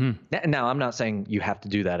one. Now, I'm not saying you have to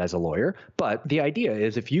do that as a lawyer, but the idea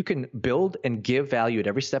is if you can build and give value at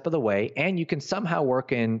every step of the way, and you can somehow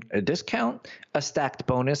work in a discount, a stacked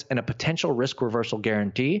bonus, and a potential risk reversal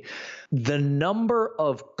guarantee, the number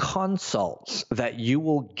of consults that you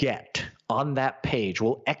will get on that page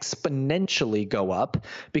will exponentially go up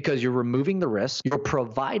because you're removing the risk, you're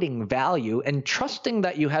providing value, and trusting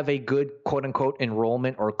that you have a good quote unquote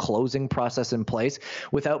enrollment or closing process in place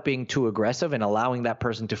without being too aggressive and allowing that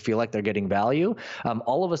person to feel like they're getting value.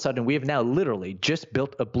 All of a sudden, we have now literally just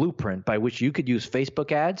built a blueprint by which you could use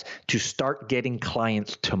Facebook ads to start getting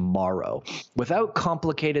clients tomorrow without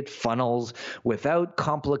complicated funnels, without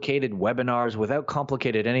complicated webinars, without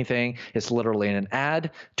complicated anything. It's literally an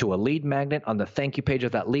ad to a lead magnet. On the thank you page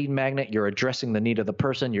of that lead magnet, you're addressing the need of the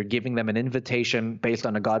person. You're giving them an invitation based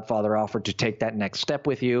on a Godfather offer to take that next step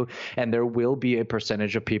with you. And there will be a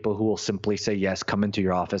percentage of people who will simply say, yes, come into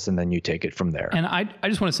your office, and then you take it from there. And I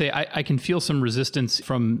just want to say, I can feel some resistance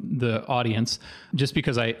from the audience just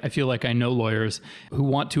because I feel like I know lawyers who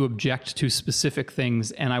want to object to specific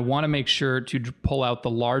things. And I want to make sure to pull out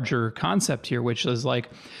the larger concept here, which is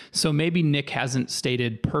like, so maybe Nick hasn't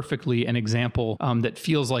stated perfectly an example that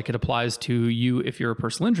feels like it applies to you if you're a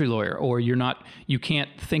personal injury lawyer, or you can't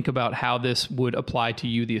think about how this would apply to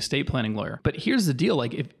you, the estate planning lawyer. But here's the deal.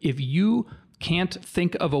 Like if you can't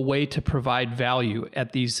think of a way to provide value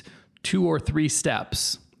at these 2 or 3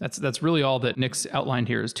 steps, that's really all that Nick's outlined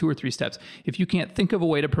here is 2 or 3 steps. If you can't think of a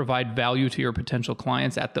way to provide value to your potential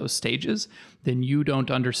clients at those stages, then you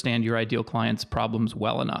don't understand your ideal client's problems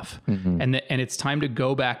well enough. And it's time to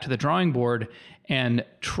go back to the drawing board and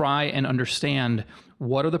try and understand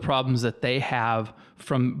what are the problems that they have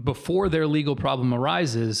from before their legal problem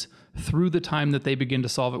arises through the time that they begin to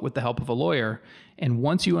solve it with the help of a lawyer. And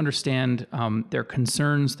once you understand their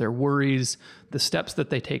concerns, their worries, the steps that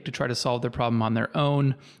they take to try to solve their problem on their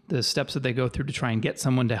own, the steps that they go through to try and get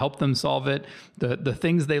someone to help them solve it, the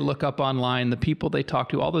things they look up online, the people they talk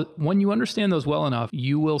to, when you understand those well enough,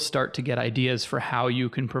 you will start to get ideas for how you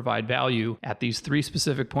can provide value at these 3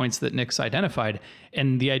 specific points that Nick's identified.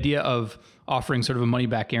 And the idea of offering sort of a money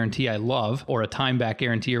back guarantee, I love, or a time back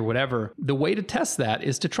guarantee or whatever. The way to test that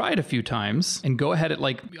is to try it a few times and go ahead at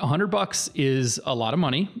like $100 is a lot of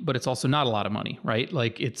money, but it's also not a lot of money, right?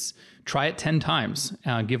 Like try it 10 times,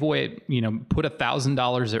 give away, put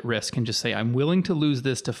 $1,000 at risk and just say, I'm willing to lose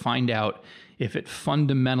this to find out if it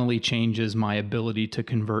fundamentally changes my ability to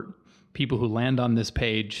convert people who land on this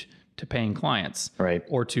page to paying clients, right,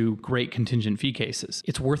 or to great contingent fee cases.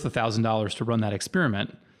 It's worth $1,000 to run that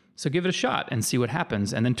experiment. So give it a shot and see what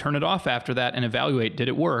happens, and then turn it off after that and evaluate, did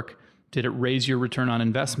it work? Did it raise your return on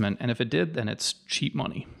investment? And if it did, then it's cheap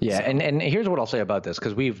money. Yeah, so. And here's what I'll say about this,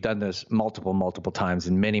 because we've done this multiple times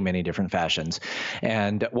in many different fashions.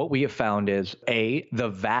 And what we have found is, the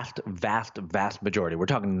vast majority, we're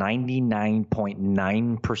talking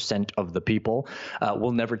 99.9% of the people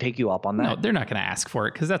will never take you up on that. No, they're not going to ask for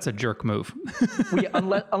it because that's a jerk move. Well,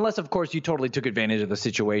 yeah, unless, of course, you totally took advantage of the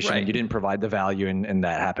situation, right, and you didn't provide the value and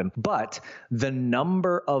that happened. But the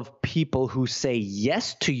number of people who say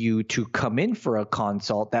yes to you to come in for a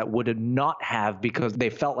consult that would not have because they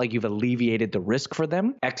felt like you've alleviated the risk for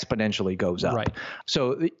them exponentially goes up. Right.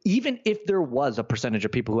 So even if there was a percentage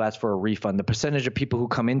of people who ask for a refund, the percentage of people who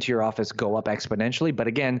come into your office go up exponentially. But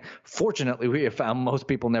again, fortunately, we have found most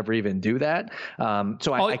people never even do that.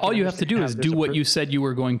 So all you have to do is do what you said you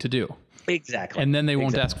were going to do. Exactly. And then they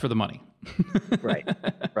won't ask for the money. Right.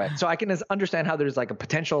 So I can understand how there's like a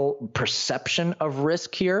potential perception of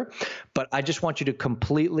risk here, but I just want you to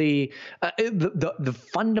completely the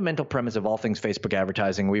fundamental premise of all things Facebook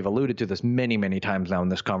advertising, we've alluded to this many times now in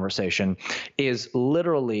this conversation, is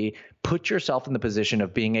literally put yourself in the position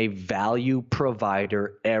of being a value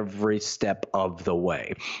provider every step of the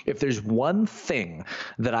way. If there's one thing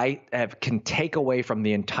that I can take away from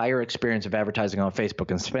the entire experience of advertising on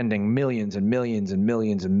Facebook and spending millions and millions and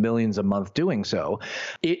millions and millions a month doing so,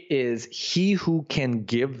 it is he who can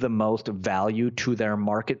give the most value to their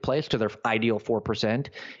marketplace, to their ideal 4%,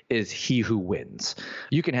 is he who wins.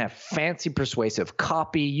 You can have fancy persuasive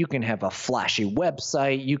copy, you can have a flashy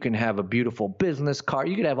website, you can have a beautiful business card,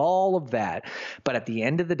 you can have all of that. But at the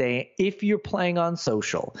end of the day, if you're playing on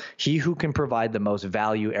social, he who can provide the most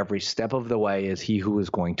value every step of the way is he who is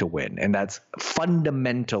going to win. And that's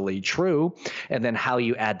fundamentally true. And then how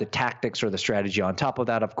you add the tactics or the strategy on top of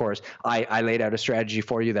that, of course, I laid out a strategy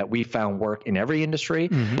for you that we found work in every industry,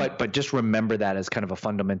 but just remember that as kind of a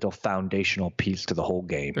fundamental foundational piece to the whole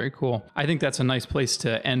game. Very cool. I think that's a nice place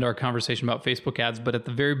to end our conversation about Facebook ads. But at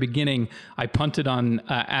the very beginning, I punted on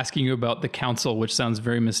asking you about the council, which sounds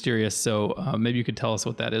very mysterious. So maybe you could tell us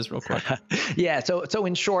what that is real quick. Yeah. So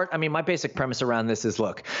in short, I mean, my basic premise around this is,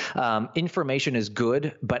 look, information is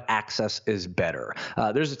good, but access is better.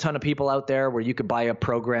 There's a ton of people out there where you could buy a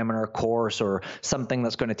program or a course or something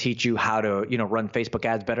that's going to teach you how to, run Facebook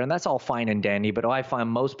ads better. And that's all fine and dandy. But I find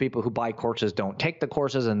most people who buy courses don't take the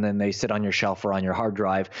courses, and then they sit on your shelf or on your hard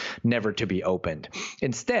drive, never to be opened.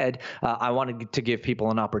 Instead, I wanted to give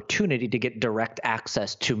people an opportunity to get direct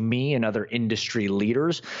access to me and other industry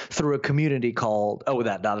leaders through a community called,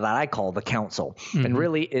 that I call the Council. And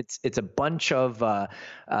really, it's a bunch of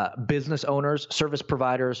business owners, service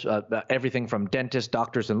providers, everything from dentists,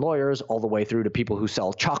 doctors, and lawyers, all the way through to people who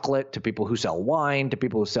sell chocolate, to people who sell wine, to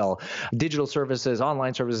people who sell digital services,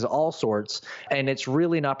 online services, all sorts. And it's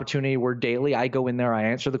really an opportunity where daily I go in there, I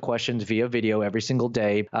answer the questions via video every single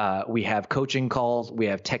day. We have coaching calls, we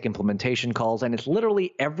have tech implementation calls, and it's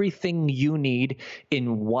literally everything you need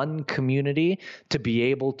in one community to be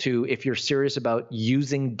able to, if you're serious about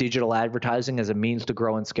using digital advertising as a means to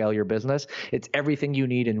grow and scale your business, it's everything you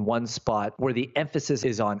need in one spot where the emphasis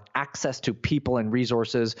is on access to people and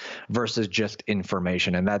resources versus just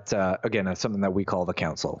information. And that's, again, that's something that we call the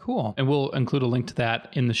Council. Cool. And we'll include a link to that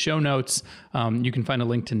in the show notes. You can find a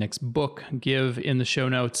link to Nick's book, Give, in the show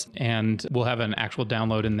notes, and we'll have an actual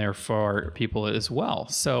download in there for people as well.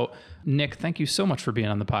 So Nick, thank you so much for being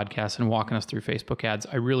on the podcast and walking us through Facebook ads.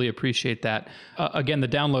 I really appreciate that. Again, the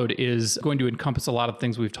download is going to encompass a lot of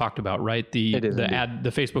things we've talked about, right? The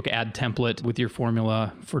Facebook ad template with your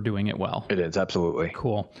formula for doing it well. It is, absolutely.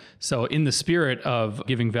 Cool. So in the spirit of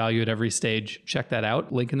giving value at every stage, check that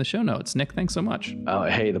out. Link in the show notes. Nick, thanks so much.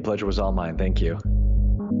 Hey, the pleasure was all mine. Thank you.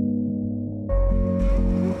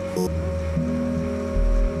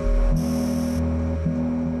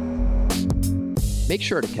 Make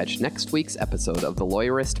sure to catch next week's episode of the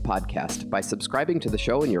Lawyerist Podcast by subscribing to the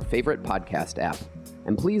show in your favorite podcast app.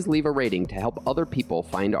 And please leave a rating to help other people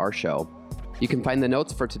find our show. You can find the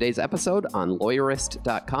notes for today's episode on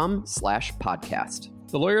lawyerist.com/podcast.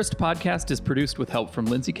 The Lawyerist Podcast is produced with help from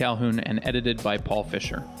Lindsay Calhoun and edited by Paul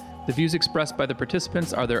Fisher. The views expressed by the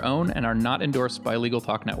participants are their own and are not endorsed by Legal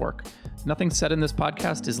Talk Network. Nothing said in this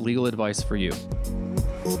podcast is legal advice for you.